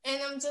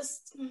 and I'm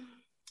just, you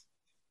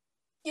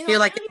know, you're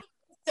like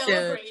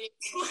celebrating.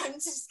 I'm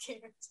just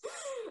scared.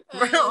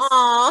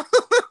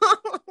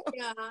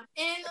 Yeah,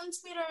 and on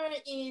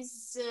Twitter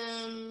is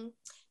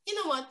You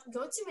know what?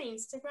 Go to my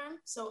Instagram.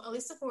 So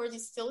Alyssa Ford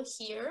is still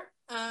here.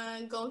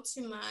 Go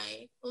to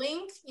my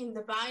link in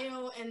the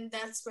bio, and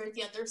that's where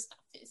the other stuff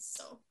is.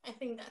 So I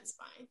think that's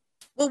fine.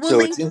 Well, we'll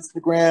link. It's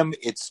Instagram,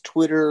 it's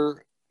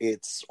Twitter,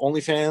 it's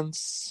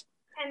OnlyFans,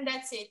 and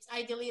that's it.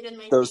 I deleted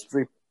my those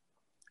three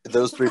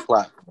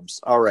platforms.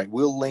 All right,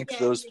 we'll link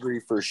those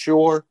three for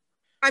sure.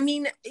 I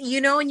mean,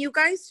 and you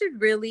guys should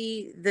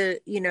really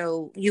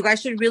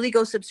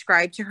go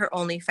subscribe to her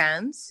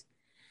OnlyFans,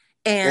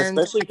 and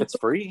especially if it's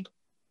free,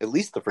 at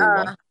least the free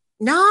one.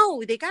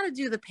 No, they got to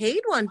do the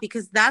paid one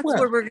because that's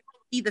where we're going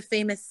to see the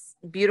famous,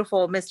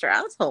 beautiful Mr.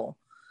 Asshole.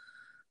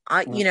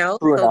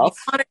 True enough.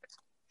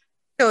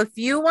 So if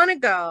you want to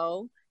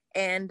go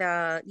and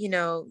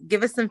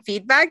give us some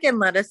feedback and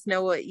let us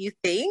know what you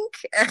think,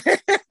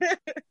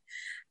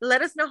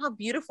 let us know how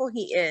beautiful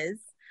he is.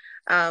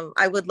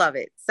 I would love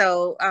it.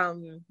 So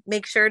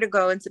make sure to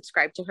go and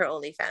subscribe to her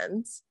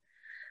OnlyFans.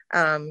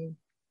 Oh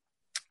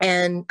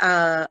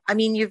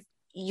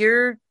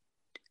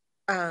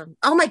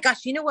my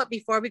gosh, you know what?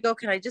 Before we go,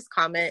 can I just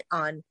comment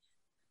on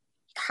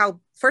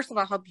first of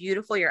all, how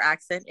beautiful your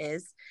accent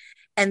is,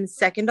 and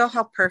second of all,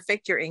 how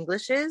perfect your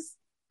English is.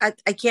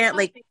 I can't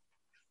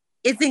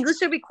is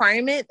English a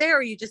requirement there,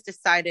 or you just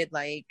decided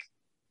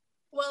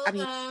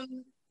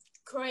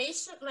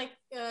Croatian,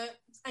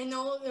 I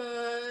know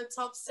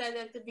Top said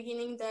at the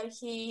beginning that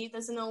he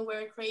doesn't know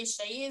where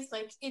Croatia is.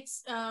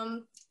 It's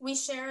we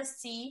share a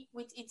sea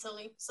with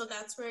Italy, so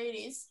that's where it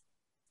is.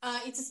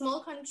 It's a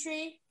small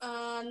country.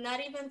 Not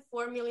even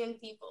 4 million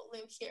people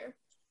live here,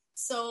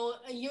 so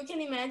you can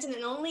imagine,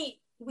 and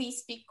only we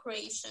speak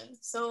Croatian.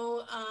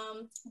 So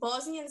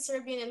Bosnian,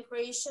 Serbian, and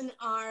Croatian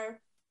are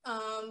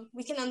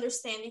we can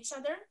understand each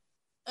other,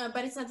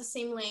 but it's not the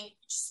same language.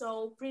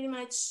 So pretty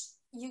much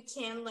you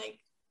can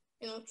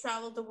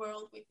travel the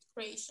world with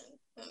Croatian.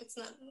 It's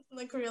not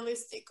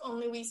realistic.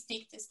 Only we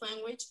speak this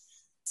language.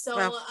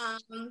 So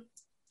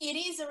it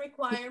is a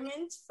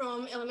requirement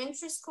from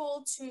elementary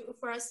school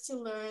for us to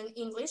learn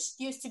English.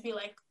 It used to be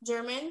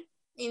German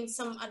in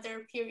some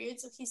other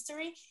periods of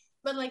history,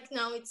 but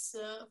now it's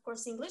of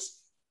course English.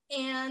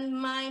 And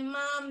my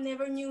mom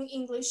never knew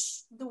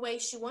English the way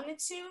she wanted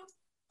to,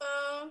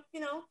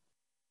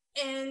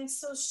 and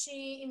so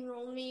she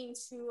enrolled me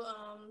into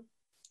a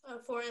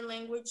foreign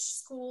language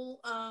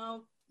school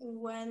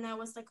when I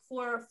was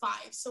 4 or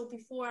 5. So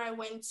before I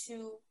went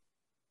to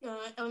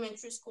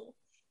elementary school.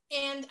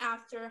 And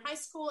after high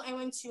school, I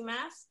went to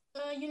math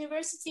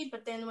university.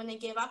 But then when I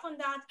gave up on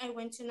that, I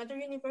went to another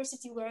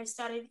university where I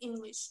studied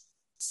English.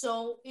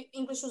 So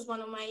English was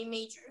one of my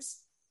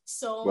majors.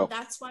 So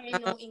that's why I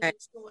know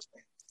English.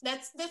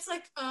 That's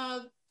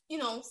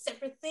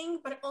separate thing.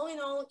 But all in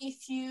all,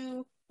 if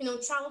you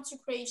travel to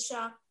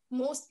Croatia,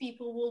 most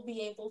people will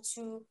be able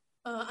to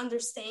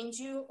understand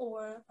you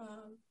or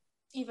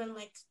even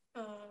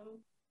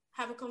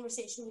have a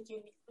conversation with you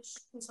in English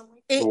in some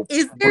way.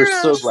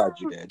 We're so glad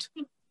you did.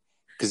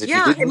 Because if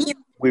you didn't,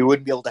 we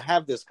wouldn't be able to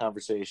have this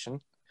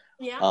conversation.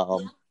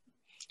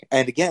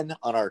 And again,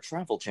 on our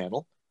travel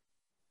channel,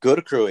 go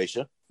to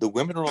Croatia. The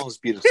women are all as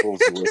beautiful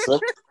as Alyssa.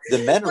 The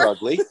men are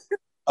ugly.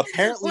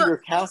 Apparently, you're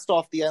cast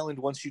off the island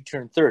once you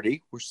turn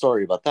 30. We're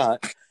sorry about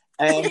that.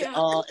 And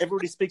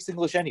everybody speaks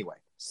English anyway.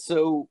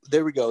 So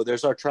there we go.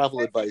 There's our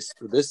travel advice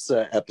for this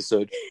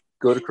episode.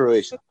 Go to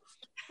Croatia.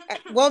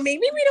 Well,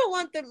 maybe we don't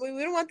want them.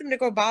 We don't want them to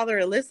go bother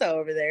Alyssa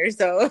over there.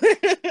 So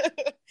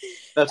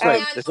that's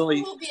right. There's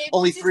only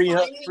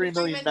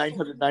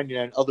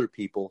 3,999,000 other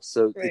people,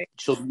 so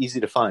she'll be easy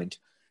to find.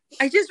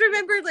 I just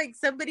remember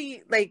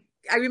somebody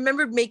I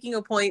remember making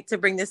a point to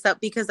bring this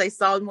up because I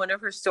saw in one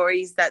of her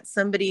stories that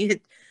somebody had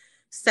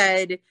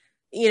said,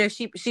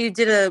 she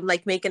did a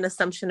make an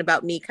assumption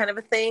about me kind of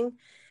a thing,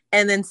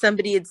 and then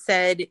somebody had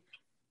said,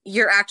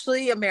 you're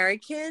actually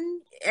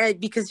American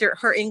because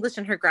her English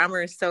and her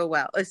grammar is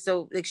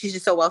she's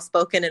just so well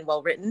spoken and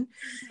well written,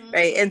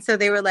 right? And so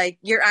they were like,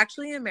 you're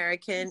actually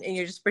American and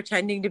you're just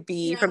pretending to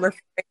be from a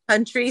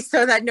country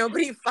so that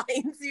nobody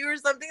finds you or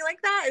something like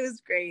that. It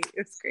was great.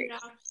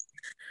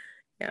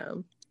 Yeah.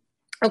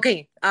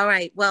 Okay. All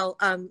right. Well,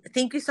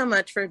 thank you so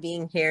much for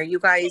being here. You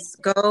guys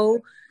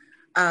go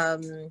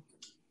find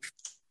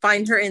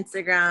her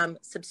Instagram,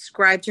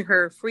 subscribe to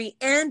her free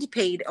and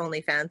paid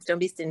OnlyFans. Don't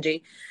be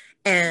stingy.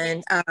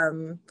 And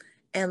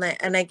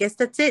I guess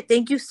that's it.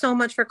 Thank you so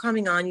much for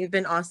coming on. You've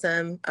been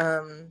awesome.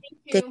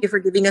 Thank you for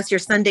giving us your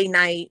Sunday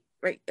night.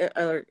 Right?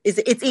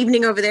 It's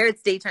evening over there.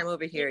 It's daytime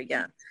over here.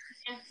 Yeah.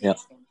 Thank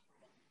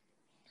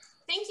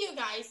you,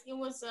 guys. It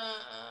was a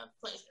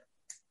pleasure.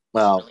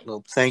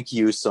 Well, thank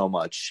you so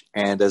much.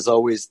 And as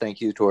always,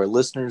 thank you to our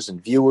listeners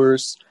and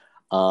viewers.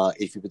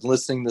 If you've been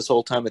listening this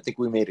whole time, I think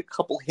we made a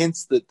couple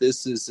hints that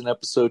this is an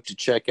episode to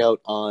check out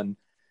on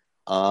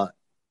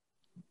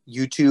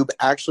YouTube.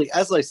 Actually,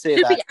 as I say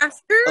that,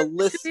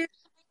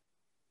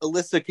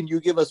 Alyssa, can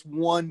you give us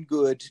one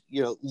good,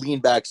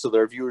 lean back so that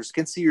our viewers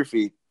can see your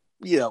feet?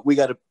 We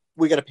gotta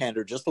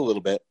pander just a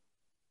little bit.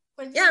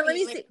 Let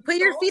me see. Put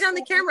your feet on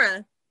the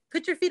camera.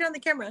 Put your feet on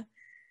the camera.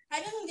 I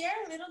don't.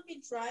 They're a little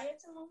bit dry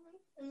at the moment.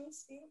 Let me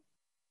see.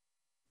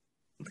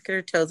 Look at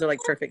her toes are like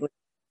perfectly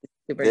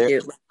super There,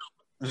 cute.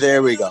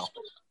 there we go.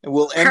 And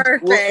we'll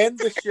end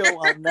the show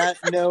on that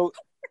note.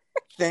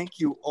 Thank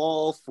you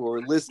all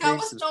for listening,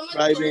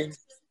 subscribing.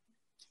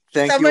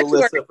 Thank you,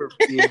 Alyssa, for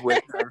being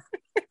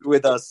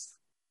with us.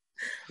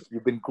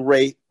 You've been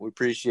great. We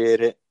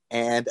appreciate it.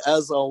 And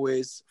as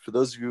always, for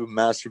those of you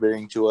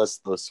masturbating to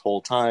us this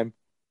whole time,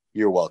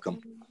 you're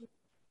welcome.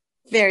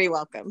 Very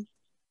welcome.